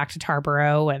York and come back to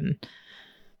Tarboro and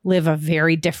live a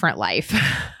very different life?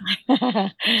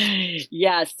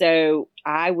 Yeah. So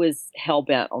I was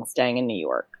hell-bent on staying in New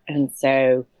York. And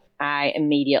so I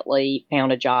immediately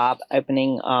found a job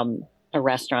opening a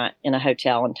restaurant in a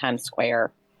hotel in Times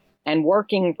Square and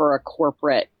working for a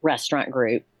corporate restaurant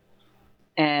group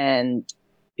and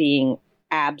being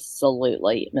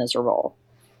absolutely miserable.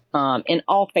 In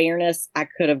all fairness, I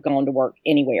could have gone to work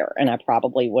anywhere and I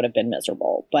probably would have been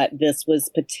miserable. But this was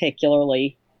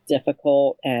particularly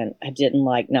difficult, and I didn't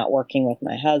like not working with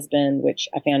my husband, which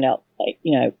I found out, like,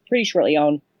 pretty shortly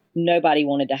on, nobody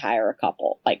wanted to hire a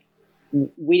couple. Like,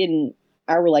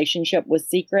 our relationship was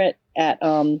secret at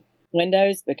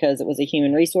Windows because it was a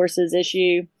human resources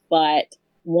issue. But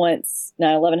once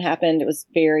 9/11 happened, it was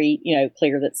very,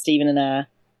 clear that Stephen and I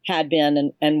had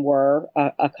been and were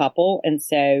a couple. And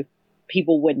so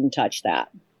people wouldn't touch that.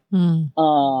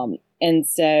 And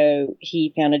so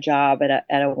he found a job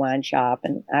at a wine shop,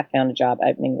 and I found a job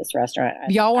opening this restaurant.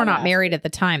 Y'all were not married at the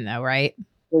time though, right?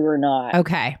 We were not.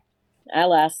 Okay. I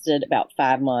lasted about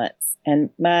 5 months, and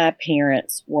my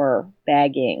parents were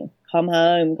begging, come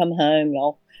home,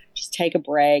 y'all. Just take a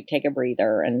break, take a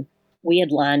breather. And we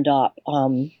had lined up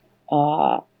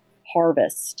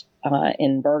Harvest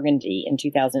in Burgundy in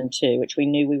 2002, which we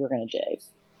knew we were going to do.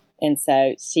 And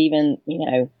so Stephen,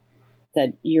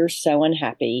 said, you're so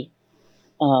unhappy.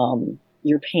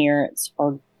 Your parents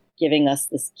are giving us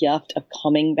this gift of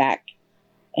coming back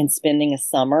and spending a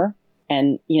summer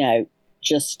and,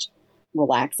 just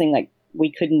relaxing. Like,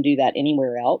 we couldn't do that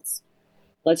anywhere else.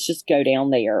 Let's just go down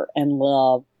there and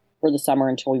live for the summer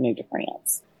until we move to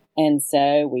France. And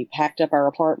so we packed up our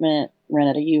apartment,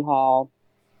 rented a U-Haul,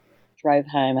 drove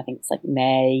home. I think it's like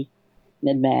mid-May,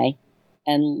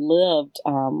 and lived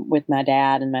with my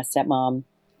dad and my stepmom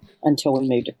until we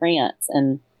moved to France.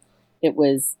 And it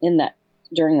was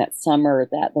during that summer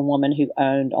that the woman who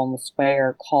owned On the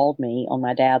Square called me on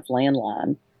my dad's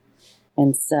landline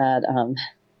and said,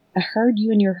 I heard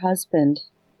you and your husband,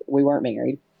 we weren't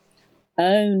married,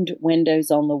 owned Windows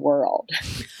on the World.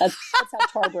 That's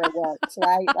how Tarboro works,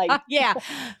 right? Like, yeah.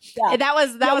 That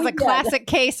was a classic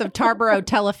case of Tarboro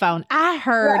telephone. I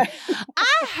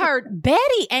heard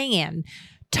Betty Ann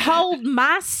told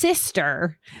my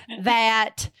sister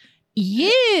that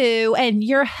you and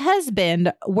your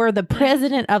husband were the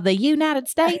president of the United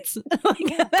States.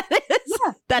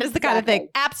 That is the kind of thing.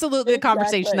 Absolutely, the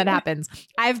conversation that happens.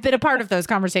 I've been a part of those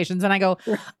conversations, and I go,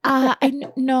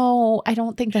 no, I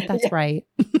don't think that's right.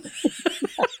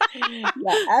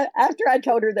 After I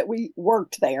told her that we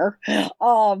worked there,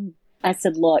 I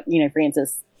said, look,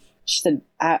 Frances, she said,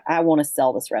 I want to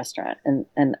sell this restaurant,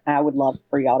 and I would love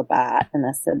for y'all to buy it. And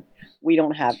I said, we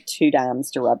don't have 2 dimes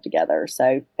to rub together,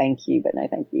 so thank you, but no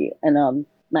thank you. And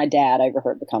my dad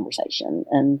overheard the conversation,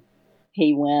 and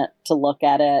he went to look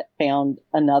at it, found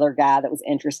another guy that was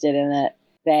interested in it.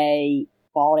 They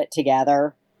bought it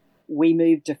together. We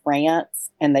moved to France,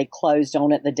 and they closed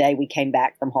on it the day we came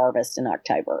back from Harvest in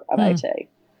October of 2002.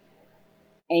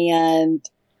 And,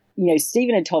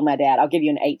 Stephen had told my dad, I'll give you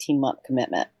an 18-month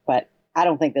commitment, but I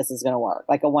don't think this is going to work.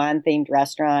 Like, a wine-themed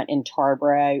restaurant in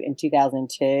Tarboro in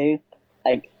 2002,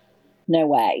 like, no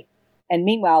way. And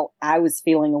meanwhile, I was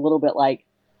feeling a little bit like,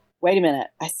 wait a minute,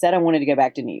 I said I wanted to go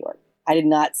back to New York. I did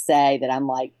not say that I'm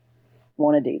like,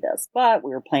 want to do this, but we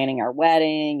were planning our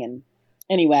wedding. And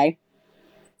anyway,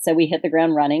 so we hit the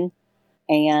ground running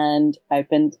and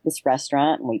opened this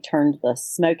restaurant, and we turned the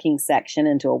smoking section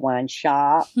into a wine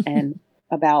shop. And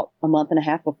about a month and a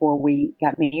half before we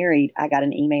got married, I got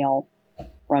an email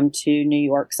from 2 New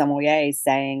York sommeliers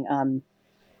saying,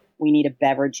 we need a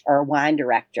beverage or a wine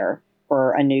director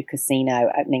for a new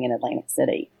casino opening in Atlantic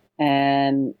City.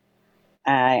 And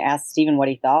I asked Stephen what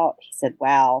he thought. He said,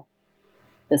 wow,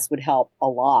 this would help a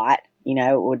lot.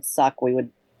 It would suck. We would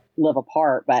live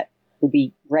apart, but it would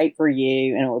be great for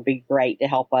you. And it would be great to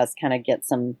help us kind of get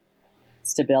some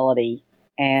stability.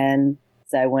 And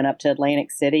so I went up to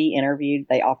Atlantic City, interviewed.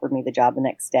 They offered me the job the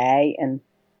next day. And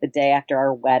the day after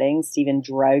our wedding, Stephen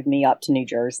drove me up to New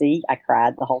Jersey. I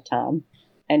cried the whole time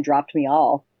and dropped me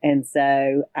off. And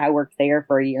so I worked there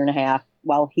for a year and a half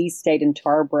while he stayed in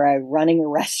Tarboro running a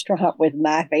restaurant with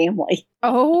my family.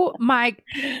 Oh my,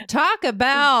 talk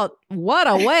about what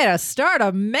a way to start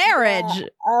a marriage. Yeah.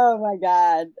 Oh my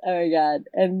God.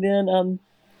 And then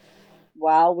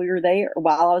while we were there,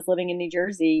 while I was living in New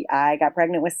Jersey, I got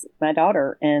pregnant with my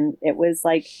daughter. And it was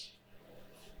like,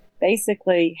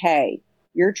 basically, hey,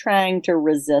 you're trying to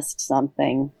resist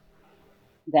something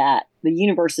that the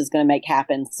universe is going to make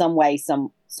happen some way,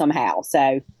 somehow.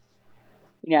 So,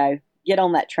 get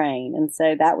on that train. And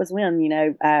so that was when,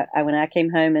 when I came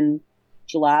home in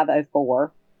July of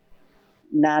 2004,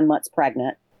 9 months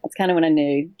pregnant. That's kind of when I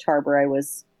knew Tarboro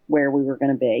was where we were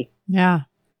going to be. Yeah.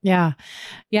 Yeah.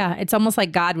 Yeah. It's almost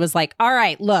like God was like, all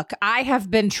right, look, I have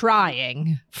been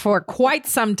trying for quite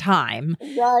some time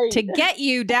to get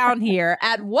you down here.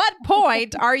 At what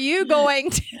point are you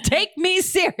going to take me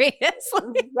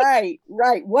seriously? Right.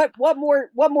 What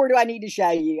more do I need to show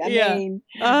you? I mean,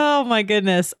 oh my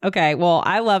goodness. Okay. Well,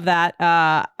 I love that.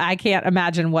 I can't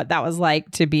imagine what that was like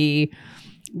to be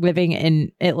living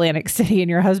in Atlantic City and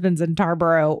your husband's in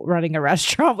Tarboro running a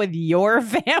restaurant with your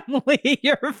family.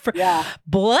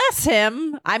 Bless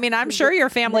him. I mean, I'm sure your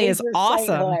family is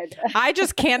awesome. I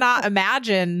just cannot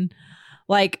imagine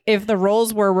like if the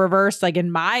roles were reversed, like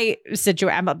in my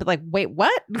situation, I'm like, wait,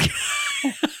 what?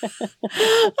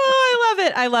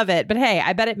 I love it. But hey,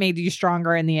 I bet it made you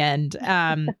stronger in the end.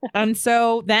 And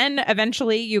so then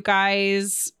eventually you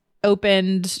guys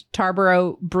opened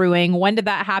Tarboro Brewing. When did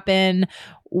that happen?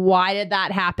 Why did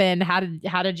that happen? How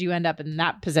did you end up in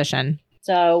that position?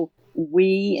 So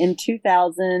we, in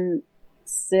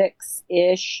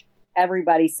 2006-ish,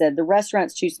 everybody said the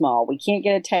restaurant's too small. We can't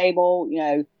get a table. You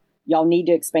know, y'all need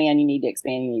to expand. You need to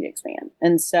expand. You need to expand.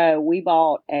 And so we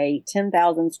bought a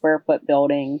 10,000 square foot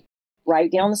building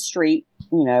right down the street,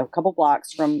 you know, a couple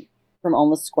blocks from On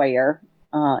the Square,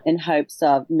 in hopes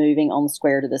of moving On the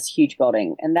Square to this huge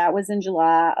building. And that was in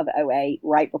July of 2008,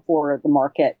 right before the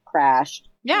market crashed.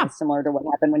 Yeah. Similar to what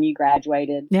happened when you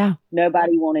graduated. Yeah.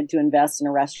 Nobody wanted to invest in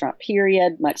a restaurant,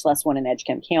 period, much less one in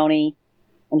Edgecombe County.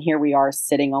 And here we are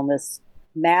sitting on this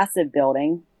massive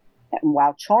building. And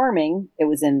while charming, it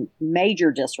was in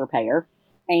major disrepair.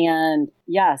 And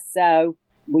so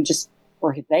we just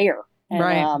were there.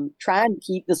 And trying to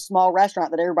keep the small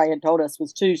restaurant that everybody had told us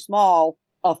was too small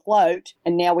afloat.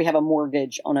 And now we have a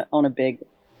mortgage on a big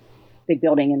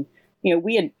building. And, you know,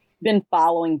 we had been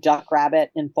following Duck Rabbit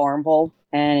in Farmville.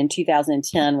 And in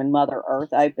 2010, when Mother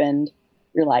Earth opened,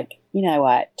 you're like, you know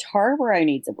what? Tarboro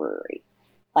needs a brewery.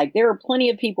 Like, there were plenty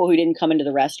of people who didn't come into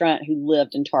the restaurant who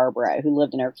lived in Tarboro, who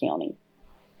lived in our county.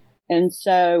 And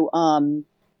so,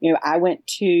 you know, I went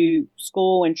to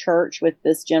school and church with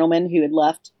this gentleman who had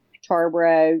left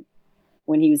Tarboro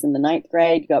when he was in the 9th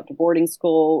grade to go up to boarding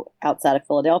school outside of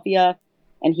Philadelphia.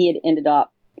 And he had ended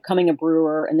up becoming a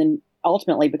brewer and then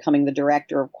ultimately becoming the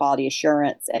director of quality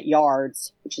assurance at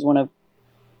Yards, which is one of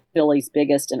Philly's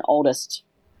biggest and oldest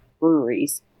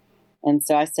breweries. And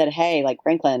so I said, hey, like,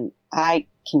 Franklin, I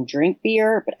can drink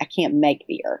beer, but I can't make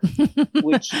beer.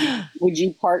 Would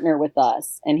you partner with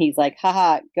us? And he's like,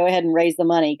 haha, go ahead and raise the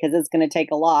money because it's going to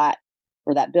take a lot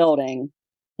for that building.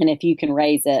 And if you can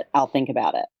raise it, I'll think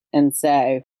about it. And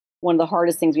so one of the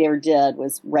hardest things we ever did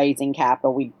was raising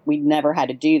capital. We'd never had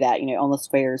to do that, you know, On the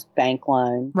Square's bank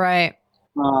loan. Right.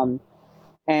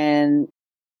 And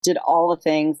did all the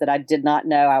things that I did not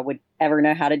know I would ever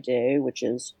know how to do, which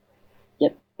is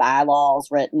get bylaws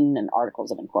written and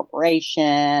articles of incorporation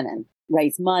and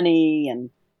raise money and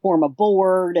form a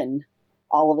board. And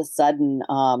all of a sudden,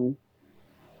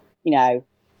 you know,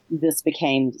 this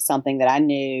became something that I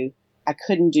knew I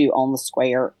couldn't do On the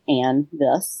Square and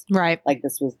this. Right. Like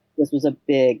this was a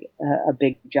big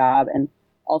job. And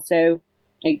also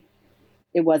it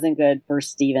wasn't good for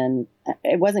Stephen.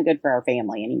 It wasn't good for our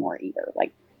family anymore either.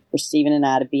 Like, for Stephen and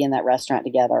I to be in that restaurant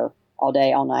together all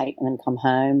day, all night, and then come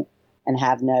home and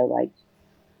have no like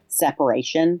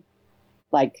separation.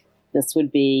 Like, this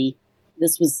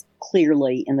was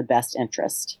clearly in the best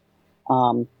interest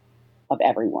of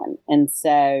everyone. And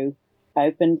so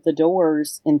opened the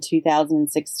doors in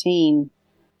 2016,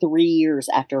 3 years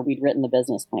after we'd written the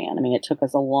business plan. I mean, it took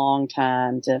us a long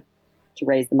time to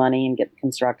raise the money and get the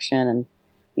construction. And,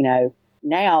 you know,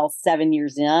 now 7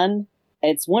 years in,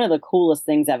 it's one of the coolest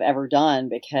things I've ever done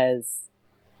because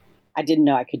I didn't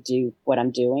know I could do what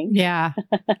I'm doing. Yeah.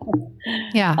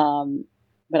 Yeah.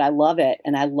 But I love it.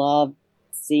 And I love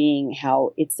seeing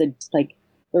how the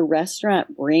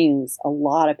restaurant brings a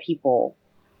lot of people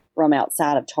from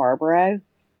outside of Tarboro,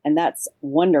 and that's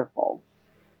wonderful.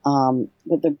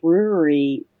 But the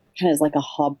brewery kind of is like a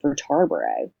hub for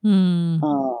Tarboro.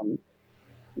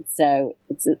 So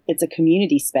it's a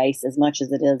community space as much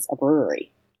as it is a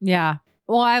brewery. Yeah.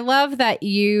 Well, I love that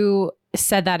you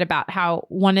said that about how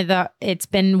it's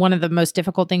been one of the most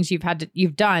difficult things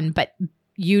you've done, but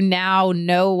you now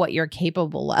know what you're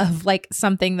capable of, like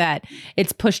something that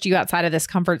it's pushed you outside of this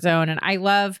comfort zone. And I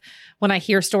love when I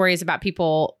hear stories about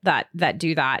people that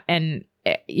do that and,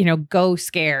 you know, go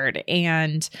scared.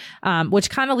 And which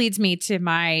kind of leads me to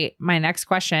my next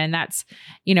question. That's,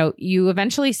 you know, you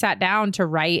eventually sat down to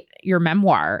write your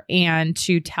memoir and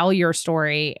to tell your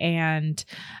story. And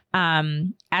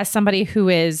as somebody who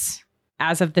is,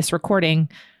 as of this recording,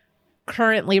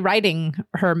 currently writing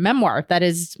her memoir. That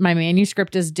is, my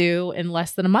manuscript is due in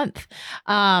less than a month.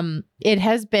 It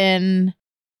has been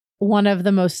one of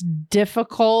the most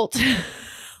difficult,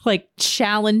 like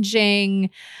challenging,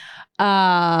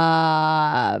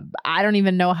 I don't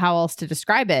even know how else to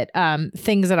describe it,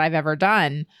 things that I've ever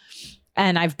done.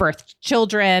 And I've birthed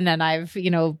children, and I've,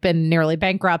 been nearly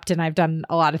bankrupt, and I've done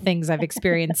a lot of things. I've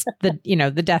experienced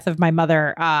the death of my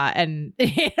mother.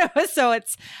 So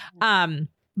it's,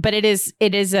 but it's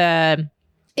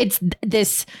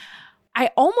this,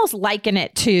 I almost liken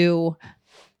it to,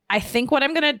 I think what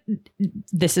I'm going to,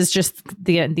 this is just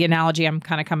the analogy I'm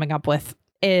kind of coming up with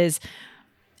is,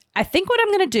 I think what I'm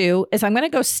going to do is I'm going to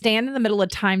go stand in the middle of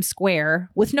Times Square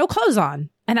with no clothes on.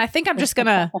 And I think I'm just going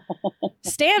to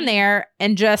stand there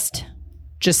and just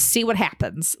see what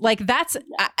happens. Like that's,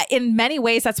 in many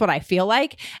ways, that's what I feel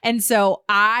like. And so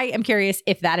I am curious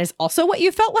if that is also what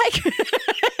you felt like.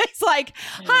 It's like,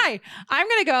 hi, I'm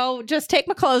going to go just take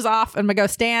my clothes off. and I'm going to go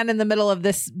stand in the middle of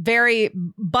this very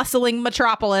bustling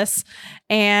metropolis.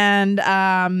 And,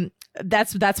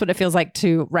 that's what it feels like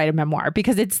to write a memoir,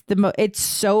 because it's it's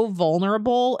so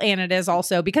vulnerable. And it is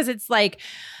also because it's like,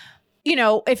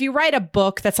 if you write a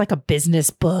book that's like a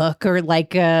business book or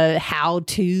like a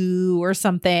how-to or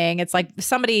something, it's like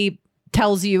somebody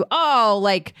tells you, oh,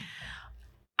 like,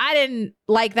 I didn't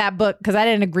like that book because I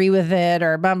didn't agree with it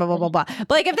or blah, blah, blah, blah, blah.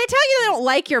 But like, if they tell you they don't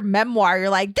like your memoir, you're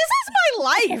like, this is my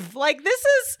life. Like, this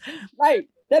is right.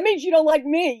 That means you don't like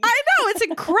me. I know. It's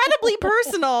incredibly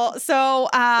personal. So,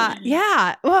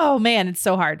 yeah. Oh, man, it's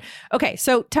so hard. Okay.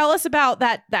 So tell us about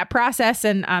that process.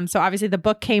 And so obviously the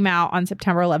book came out on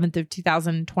September 11th of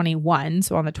 2021.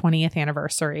 So on the 20th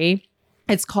anniversary.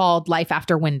 It's called Life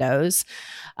After Windows.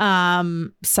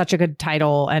 Such a good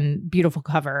title and beautiful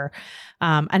cover.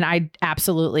 And I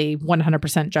absolutely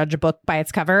 100% judge a book by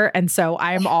its cover. And so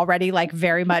I'm already like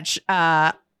very much,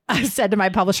 I said to my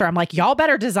publisher, I'm like, y'all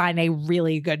better design a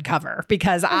really good cover,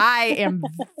 because I am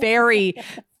very,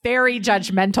 very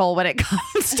judgmental when it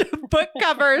comes to book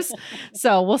covers.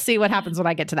 So we'll see what happens when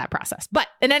I get to that process. But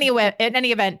in any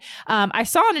event, I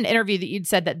saw in an interview that you'd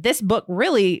said that this book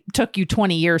really took you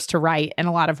 20 years to write in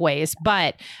a lot of ways.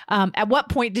 But at what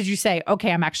point did you say,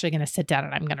 okay, I'm actually going to sit down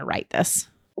and I'm going to write this?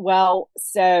 Well,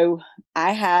 so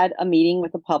I had a meeting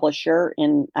with a publisher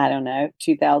in,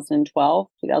 2012,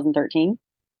 2013.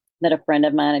 That a friend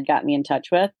of mine had got me in touch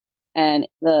with. And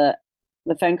the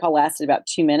phone call lasted about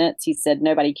 2 minutes. He said,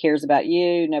 nobody cares about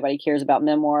you. Nobody cares about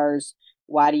memoirs.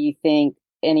 Why do you think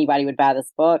anybody would buy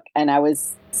this book? And I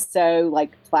was so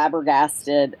like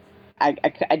flabbergasted. I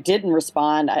didn't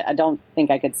respond. I don't think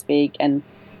I could speak. And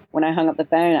when I hung up the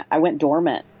phone, I went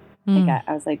dormant. Like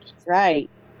I was like, he's right.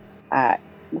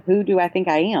 Who do I think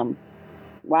I am?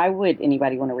 Why would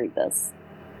anybody want to read this?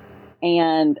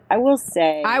 And I will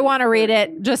say, I want to read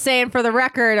it. Just saying for the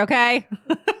record. Okay.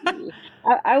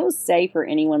 I will say for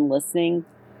anyone listening,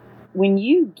 when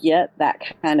you get that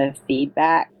kind of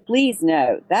feedback, please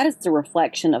know that is the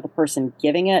reflection of the person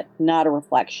giving it, not a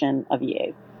reflection of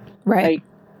you. Right. Like,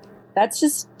 that's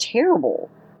just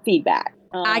terrible feedback.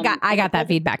 I got that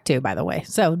feedback too, by the way.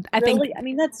 So I think,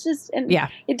 that's just, and yeah,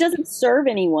 it doesn't serve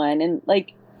anyone. And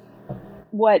like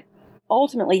what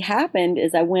ultimately happened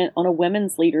is I went on a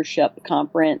women's leadership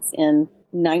conference in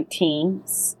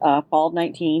fall of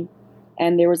 19.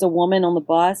 And there was a woman on the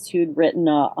bus who'd written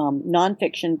a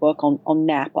nonfiction book on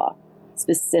Napa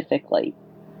specifically.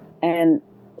 And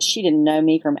she didn't know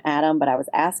me from Adam, but I was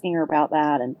asking her about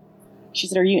that. And she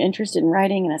said, are you interested in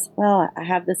writing? And I said, well, I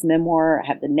have this memoir. I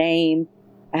have the name.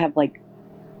 I have like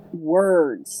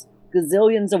words,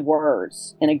 gazillions of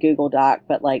words in a Google Doc.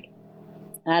 But like,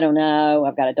 I don't know.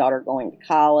 I've got a daughter going to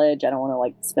college. I don't want to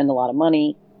like spend a lot of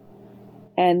money.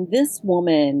 And this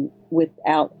woman,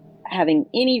 without having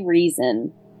any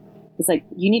reason, was like,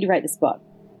 you need to write this book.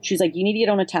 She's like, you need to get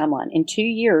on a timeline. In 2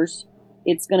 years,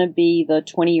 it's going to be the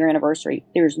 20-year anniversary.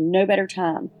 There's no better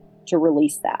time to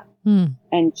release that.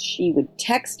 And she would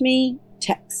text me,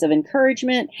 texts of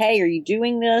encouragement. Hey, are you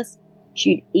doing this?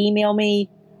 She'd email me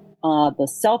the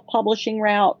self-publishing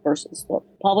route versus the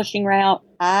publishing route.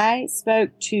 I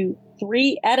spoke to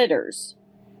 3 editors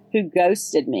who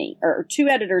ghosted me, or 2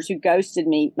 editors who ghosted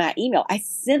me my email. I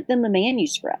sent them the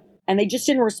manuscript and they just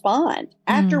didn't respond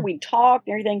after we talked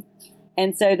and everything.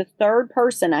 And so the third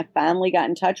person I finally got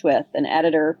in touch with, an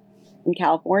editor in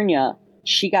California,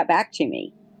 she got back to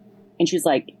me and she was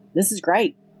like, this is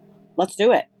great. Let's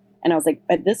do it. And I was like,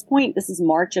 at this point, this is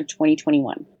March of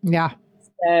 2021. Yeah.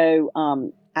 So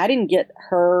I didn't get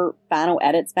her final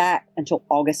edits back until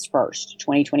August 1st,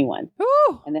 2021.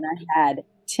 Ooh. And then I had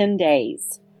 10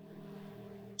 days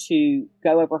to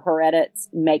go over her edits,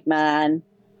 make mine,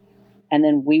 And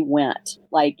then we went.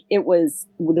 Like, it was,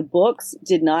 the books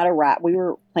did not arrive. We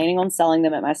were planning on selling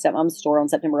them at my stepmom's store on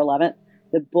September 11th.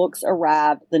 The books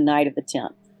arrived the night of the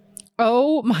 10th.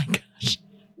 Oh my gosh.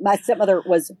 My stepmother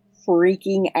was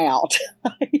freaking out.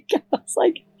 I was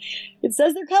like, it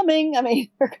says they're coming. I mean,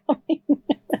 they're coming.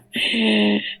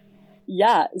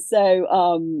 Yeah.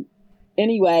 So,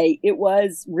 anyway, it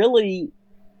was really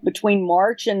between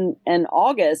March and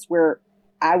August where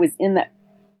I was in that.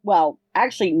 Well,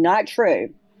 actually not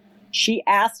true. She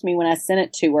asked me when I sent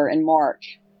it to her in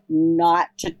March not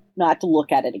to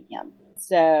look at it again.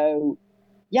 So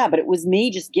yeah, but it was me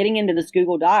just getting into this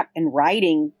Google Doc and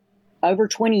writing over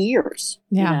 20 years.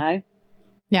 Yeah. You know?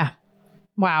 Yeah.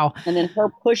 Wow. And then her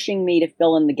pushing me to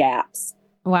fill in the gaps.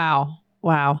 Wow.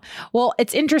 Wow. Well,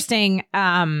 it's interesting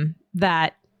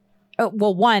that,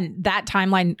 well, one, that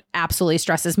timeline absolutely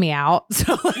stresses me out.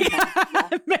 So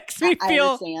it makes me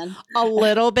feel a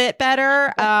little bit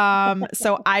better.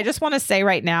 So I just want to say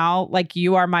right now, like,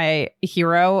 you are my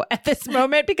hero at this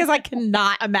moment, because I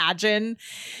cannot imagine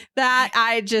that.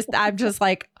 I'm just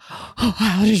like, oh,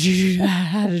 how did you do that?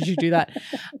 How did you do that?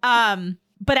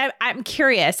 But I'm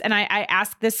curious, and I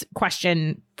ask this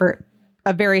question for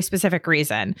a very specific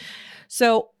reason.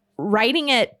 So writing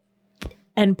it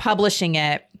and publishing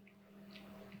it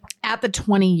at the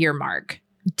 20-year mark,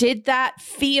 what did that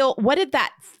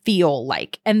feel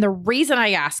like? And the reason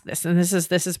I ask this, and this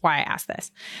is why I ask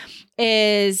this,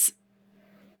 is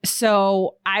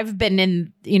so I've been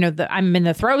in, I'm in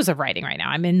the throes of writing right now.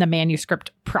 I'm in the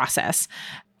manuscript process.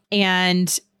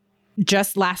 And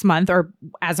just last month, or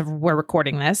as of we're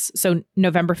recording this, so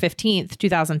November 15th,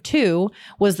 2002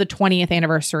 was the 20th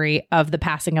anniversary of the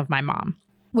passing of my mom,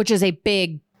 which is a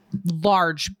big,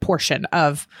 large portion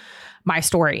of my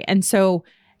story. And so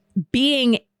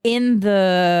being in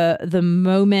the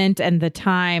moment and the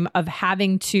time of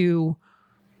having to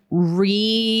relive,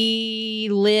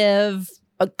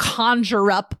 conjure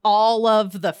up all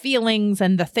of the feelings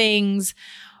and the things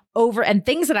over, and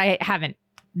things that I haven't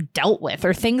dealt with,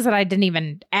 or things that I didn't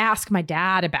even ask my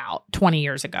dad about 20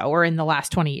 years ago, or in the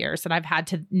last 20 years, that I've had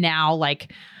to now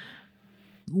like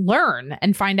learn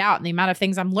and find out, and the amount of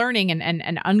things I'm learning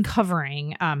and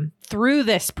uncovering through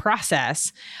this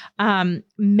process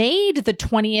made the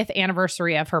 20th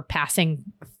anniversary of her passing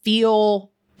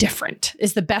feel different,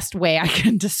 is the best way I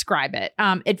can describe it.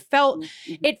 It felt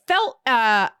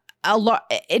a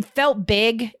lot. It felt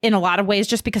big in a lot of ways,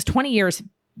 just because 20 years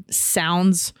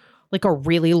sounds like a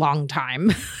really long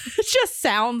time. It just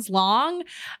sounds long.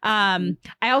 I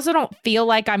also don't feel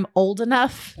like I'm old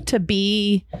enough to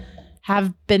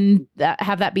have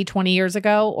that be 20 years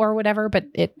ago or whatever, but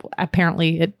I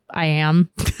am.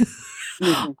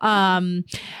 So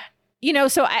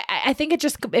I think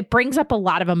it brings up a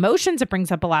lot of emotions. It brings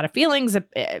up a lot of feelings,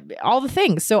 all the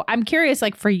things. So I'm curious,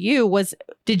 like, for you,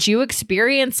 did you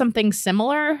experience something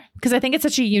similar? Because I think it's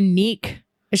just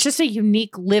a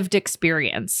unique lived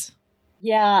experience.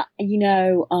 Yeah.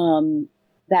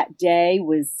 That day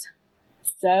was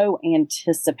so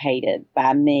anticipated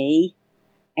by me.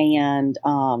 And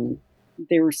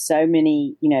there were so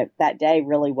many, that day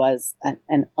really was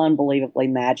an unbelievably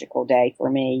magical day for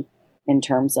me in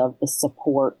terms of the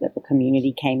support that the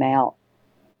community came out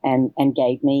and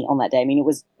gave me on that day. I mean,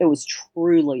 it was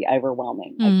truly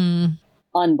overwhelming,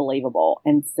 unbelievable.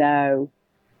 And so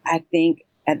I think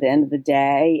at the end of the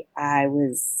day, I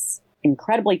was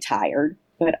incredibly tired,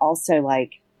 but also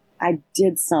like, I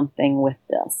did something with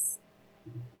this.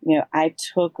 I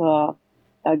took a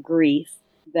grief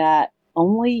that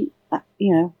only a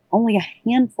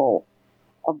handful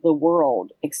of the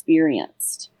world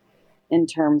experienced, in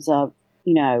terms of,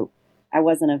 I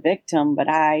wasn't a victim, but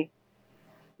I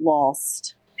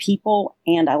lost people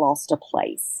and I lost a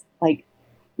place. Like,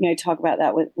 talk about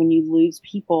that when you lose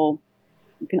people,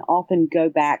 you can often go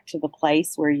back to the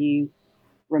place where you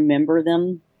remember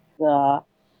them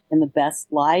in the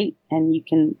best light, and you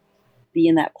can be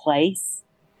in that place,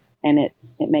 and it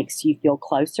makes you feel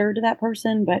closer to that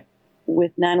person. But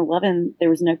with 9/11, there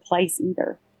was no place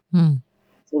either. So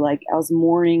like, I was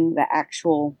mourning the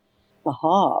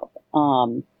hub.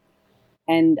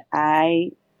 And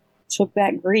I took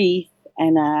that grief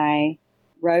and I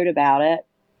wrote about it,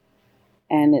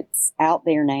 and it's out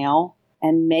there now,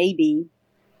 and maybe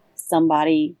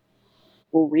somebody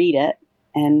will read it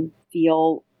and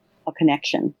feel a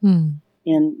connection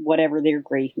in whatever their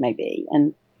grief may be.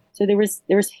 And so there was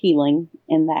healing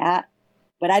in that,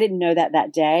 but I didn't know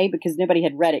that day because nobody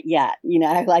had read it yet,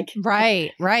 like,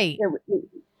 right.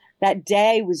 That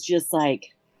day was just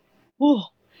like, oh,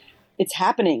 it's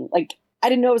happening. Like, I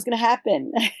didn't know it was going to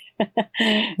happen.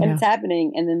 And It's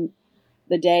happening. And then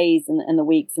the days and the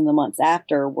weeks and the months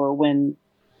after were when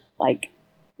like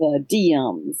the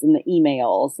DMs and the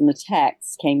emails and the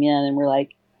texts came in, and we're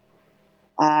like,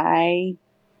 I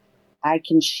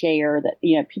can share that,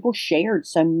 people shared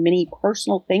so many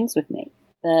personal things with me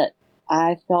that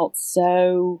I felt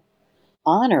so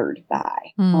honored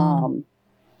by. And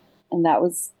that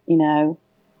was,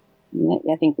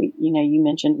 I think you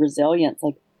mentioned resilience.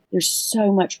 Like there's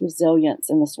so much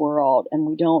resilience in this world and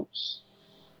we don't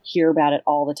hear about it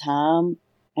all the time.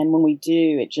 And when we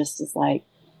do, it just is like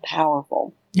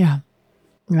powerful. Yeah.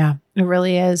 Yeah, it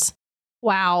really is.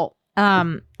 Wow.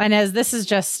 And as this is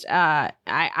just, I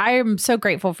am so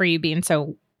grateful for you being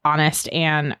so honest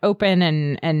and open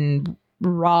and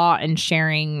raw and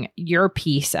sharing your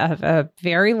piece of a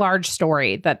very large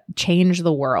story that changed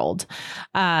the world.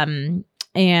 I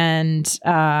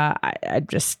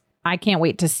can't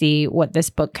wait to see what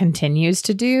this book continues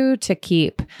to do to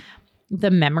keep the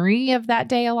memory of that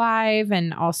day alive,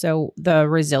 and also the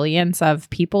resilience of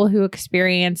people who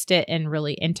experienced it in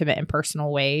really intimate and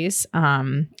personal ways,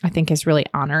 I think is really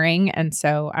honoring. And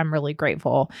so I'm really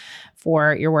grateful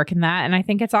for your work in that. And I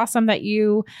think it's awesome that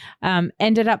you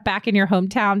ended up back in your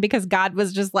hometown because God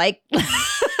was just like,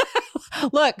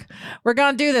 look, we're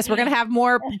going to do this. We're going to have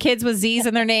more kids with Z's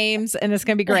in their names and it's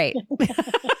going to be great.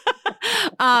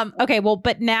 Okay, well,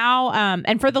 but now,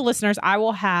 and for the listeners, I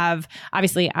will have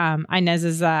obviously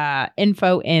Inez's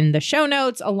info in the show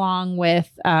notes, along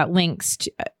with links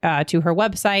to her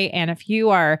website. And if you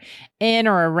are in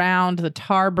or around the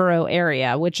Tarboro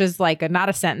area, which is like not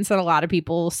a sentence that a lot of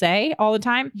people say all the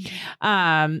time,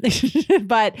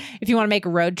 but if you want to make a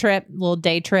road trip, a little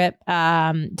day trip to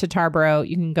Tarboro,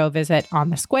 you can go visit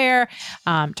On the Square,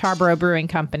 Tarboro Brewing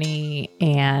Company,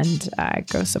 and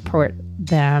go support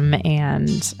them.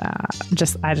 And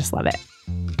I just love it.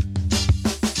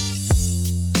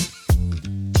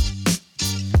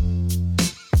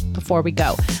 Before we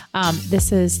go,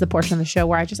 this is the portion of the show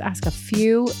where I just ask a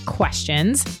few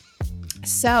questions.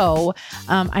 So,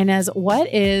 Inez,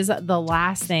 what is the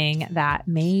last thing that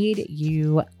made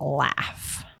you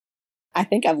laugh? I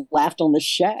think I've laughed on the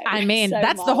show. I mean, so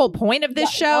that's the whole point of this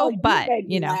show, but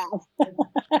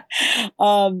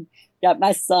Yeah,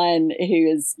 my son, who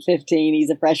is 15,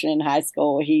 he's a freshman in high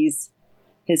school. He's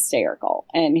hysterical.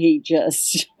 And he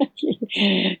just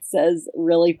says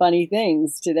really funny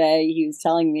things. Today, he was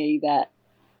telling me that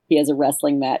he has a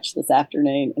wrestling match this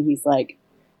afternoon. And he's like,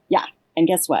 yeah, and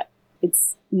guess what?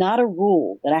 It's not a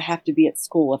rule that I have to be at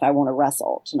school if I want to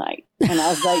wrestle tonight. And I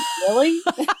was like, really?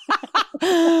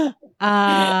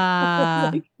 I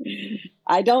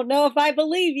don't know if I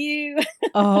believe you.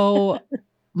 Oh,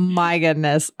 my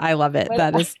goodness. I love it.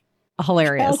 That is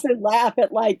hilarious. I also laugh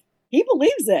at he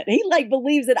believes it. He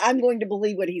believes that I'm going to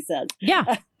believe what he says.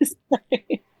 Yeah.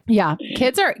 Yeah.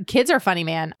 Kids are funny,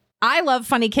 man. I love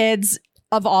funny kids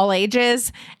of all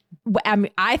ages.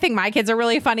 I think my kids are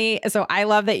really funny. So I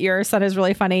love that your son is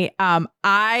really funny.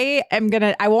 I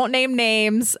won't name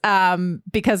names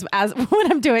because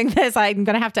when I'm doing this, I'm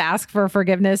going to have to ask for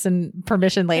forgiveness and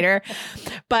permission later.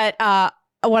 But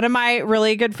one of my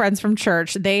really good friends from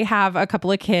church, they have a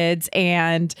couple of kids,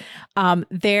 and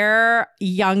their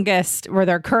youngest, or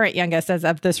their current youngest as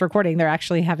of this recording, they're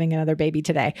actually having another baby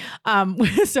today.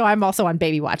 So I'm also on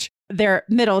baby watch. Their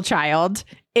middle child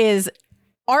is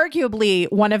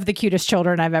arguably one of the cutest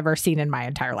children I've ever seen in my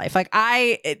entire life.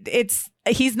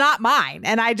 He's not mine.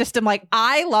 And I just am like,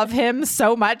 I love him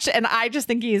so much. And I just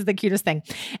think he is the cutest thing.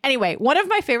 Anyway, one of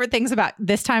my favorite things about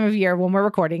this time of year when we're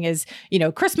recording is,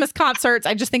 Christmas concerts.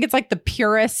 I just think it's like the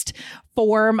purest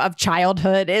form of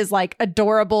childhood is like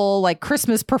adorable, like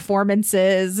Christmas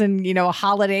performances and,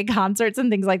 holiday concerts and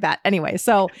things like that. Anyway,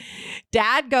 so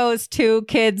Dad goes to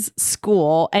kids'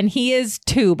 school, and he is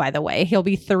 2, by the way. He'll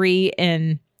be 3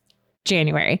 in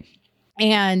January.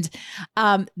 And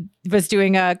was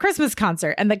doing a Christmas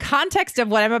concert. And the context of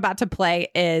what I'm about to play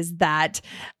is that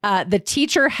the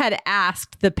teacher had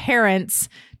asked the parents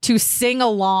to sing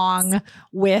along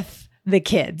with the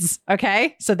kids.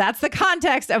 Okay. So that's the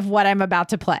context of what I'm about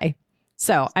to play.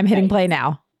 So I'm hitting play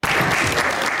now. All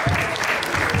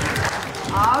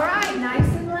right.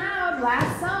 Nice and loud.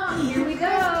 Last song. Here we go.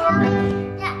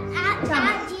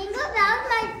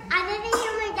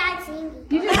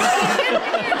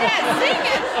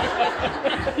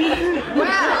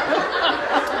 Wow.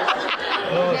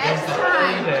 Next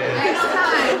time.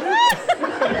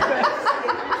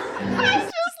 I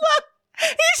just love,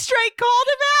 he straight called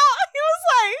him out. He was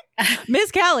like,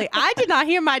 Miss Callie, Molly, I did not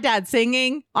hear my dad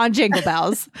singing on Jingle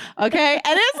Bells. Okay. And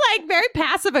it's like very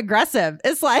passive aggressive.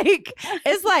 It's like,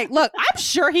 look, I'm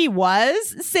sure he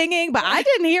was singing, but I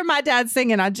didn't hear my dad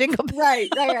singing on Jingle Bells. Right.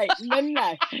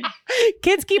 No.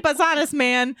 Kids keep us honest,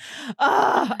 man.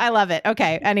 Oh, I love it.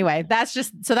 Okay. Anyway, that's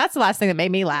the last thing that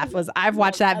made me laugh was I've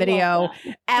watched that video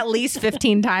at least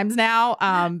 15 times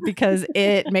now because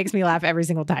it makes me laugh every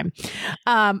single time.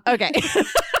 Okay.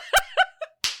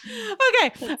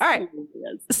 Okay. All right.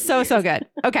 So good.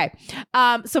 Okay.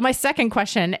 So my second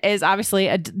question is obviously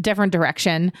a different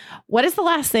direction. What is the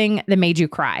last thing that made you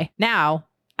cry? Now,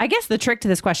 I guess the trick to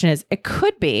this question is it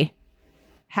could be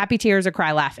happy tears or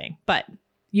cry laughing, but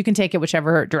you can take it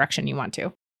whichever direction you want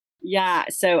to. Yeah.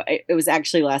 So it was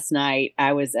actually last night.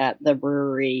 I was at the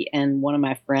brewery and one of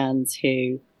my friends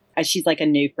who, she's like a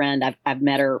new friend. I've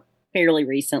met her fairly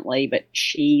recently, but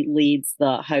she leads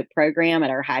the HOPE program at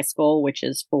our high school, which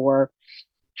is for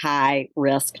high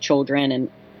risk children. And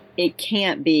it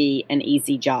can't be an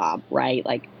easy job, right?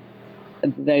 Like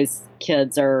those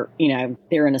kids are,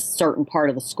 they're in a certain part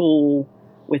of the school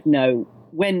with no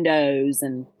windows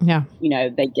and,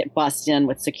 they get bussed in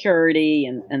with security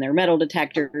and their metal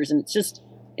detectors. And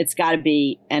it's got to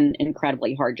be an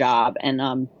incredibly hard job. And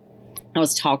I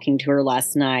was talking to her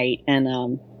last night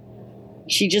and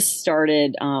she just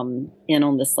started in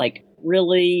on this like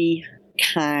really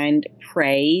kind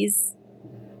praise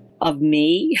of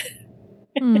me.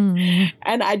 And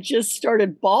I just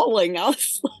started bawling. I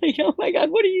was like, oh my God,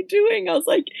 what are you doing? I was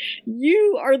like,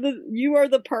 you are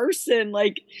the person.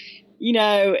 Like,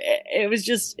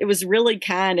 it was really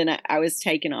kind. And I was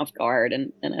taken off guard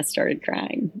and I started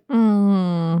crying.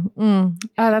 Oh,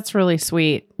 that's really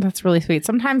sweet. That's really sweet.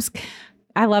 Sometimes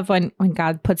I love when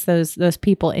God puts those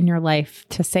people in your life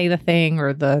to say the thing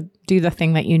or do the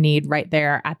thing that you need right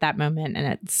there at that moment. And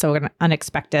it's so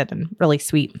unexpected and really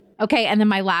sweet. Okay. And then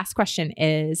my last question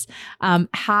is,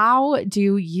 how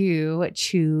do you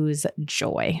choose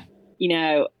joy?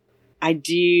 I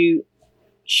do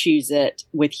choose it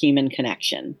with human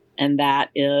connection. And that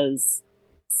is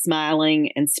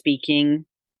smiling and speaking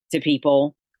to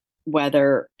people.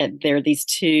 Whether they're these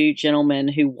two gentlemen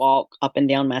who walk up and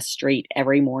down my street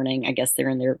every morning. I guess they're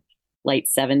in their late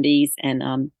 70s.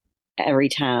 And every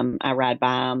time I ride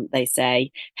by them, they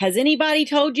say, has anybody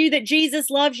told you that Jesus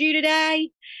loves you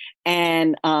today?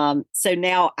 And so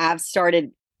now I've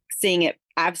started seeing it.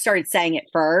 I've started saying it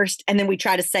first, and then we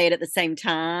try to say it at the same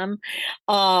time.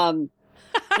 I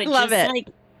love it. Like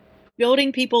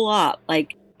building people up,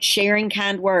 like sharing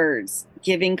kind words,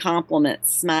 giving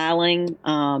compliments, smiling,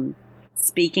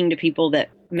 speaking to people that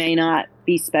may not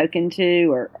be spoken to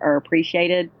or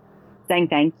appreciated, saying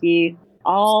thank you.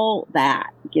 All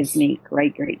that gives me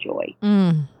great, great joy.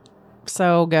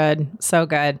 So good. So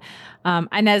good.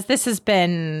 Inez, this has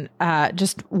been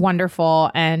just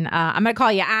wonderful. And I'm going to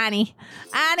call you Annie.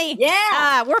 Annie.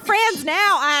 Yeah. We're friends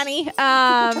now, Annie.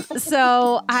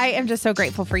 So I am just so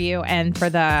grateful for you and for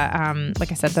the,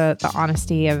 like I said, the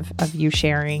honesty of you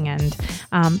sharing. And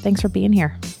thanks for being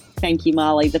here. Thank you,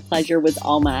 Molly. The pleasure was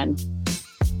all mine.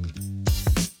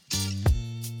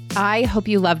 I hope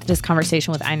you loved this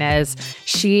conversation with Inez.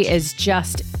 She is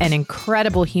just an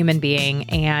incredible human being,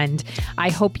 and I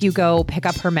hope you go pick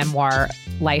up her memoir,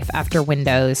 Life After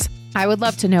Windows. I would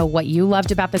love to know what you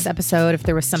loved about this episode. If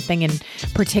there was something in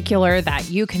particular that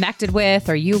you connected with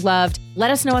or you loved,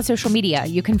 let us know on social media.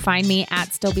 You can find me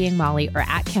at Still Being Molly or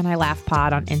at Can I Laugh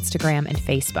Pod on Instagram and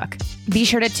Facebook. Be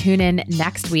sure to tune in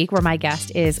next week where my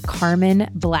guest is Carmen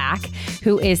Black,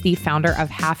 who is the founder of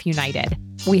Half United.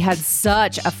 We had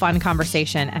such a fun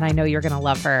conversation, and I know you're going to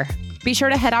love her. Be sure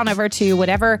to head on over to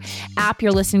whatever app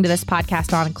you're listening to this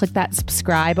podcast on and click that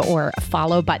subscribe or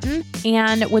follow button.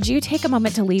 And would you take a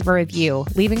moment to leave a review?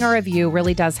 Leaving a review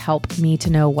really does help me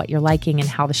to know what you're liking and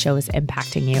how the show is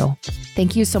impacting you.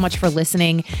 Thank you so much for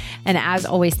listening. And as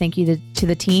always, thank you to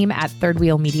the team at Third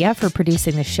Wheel Media for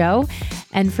producing the show.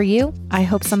 And for you, I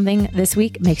hope something this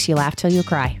week makes you laugh till you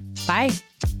cry. Bye.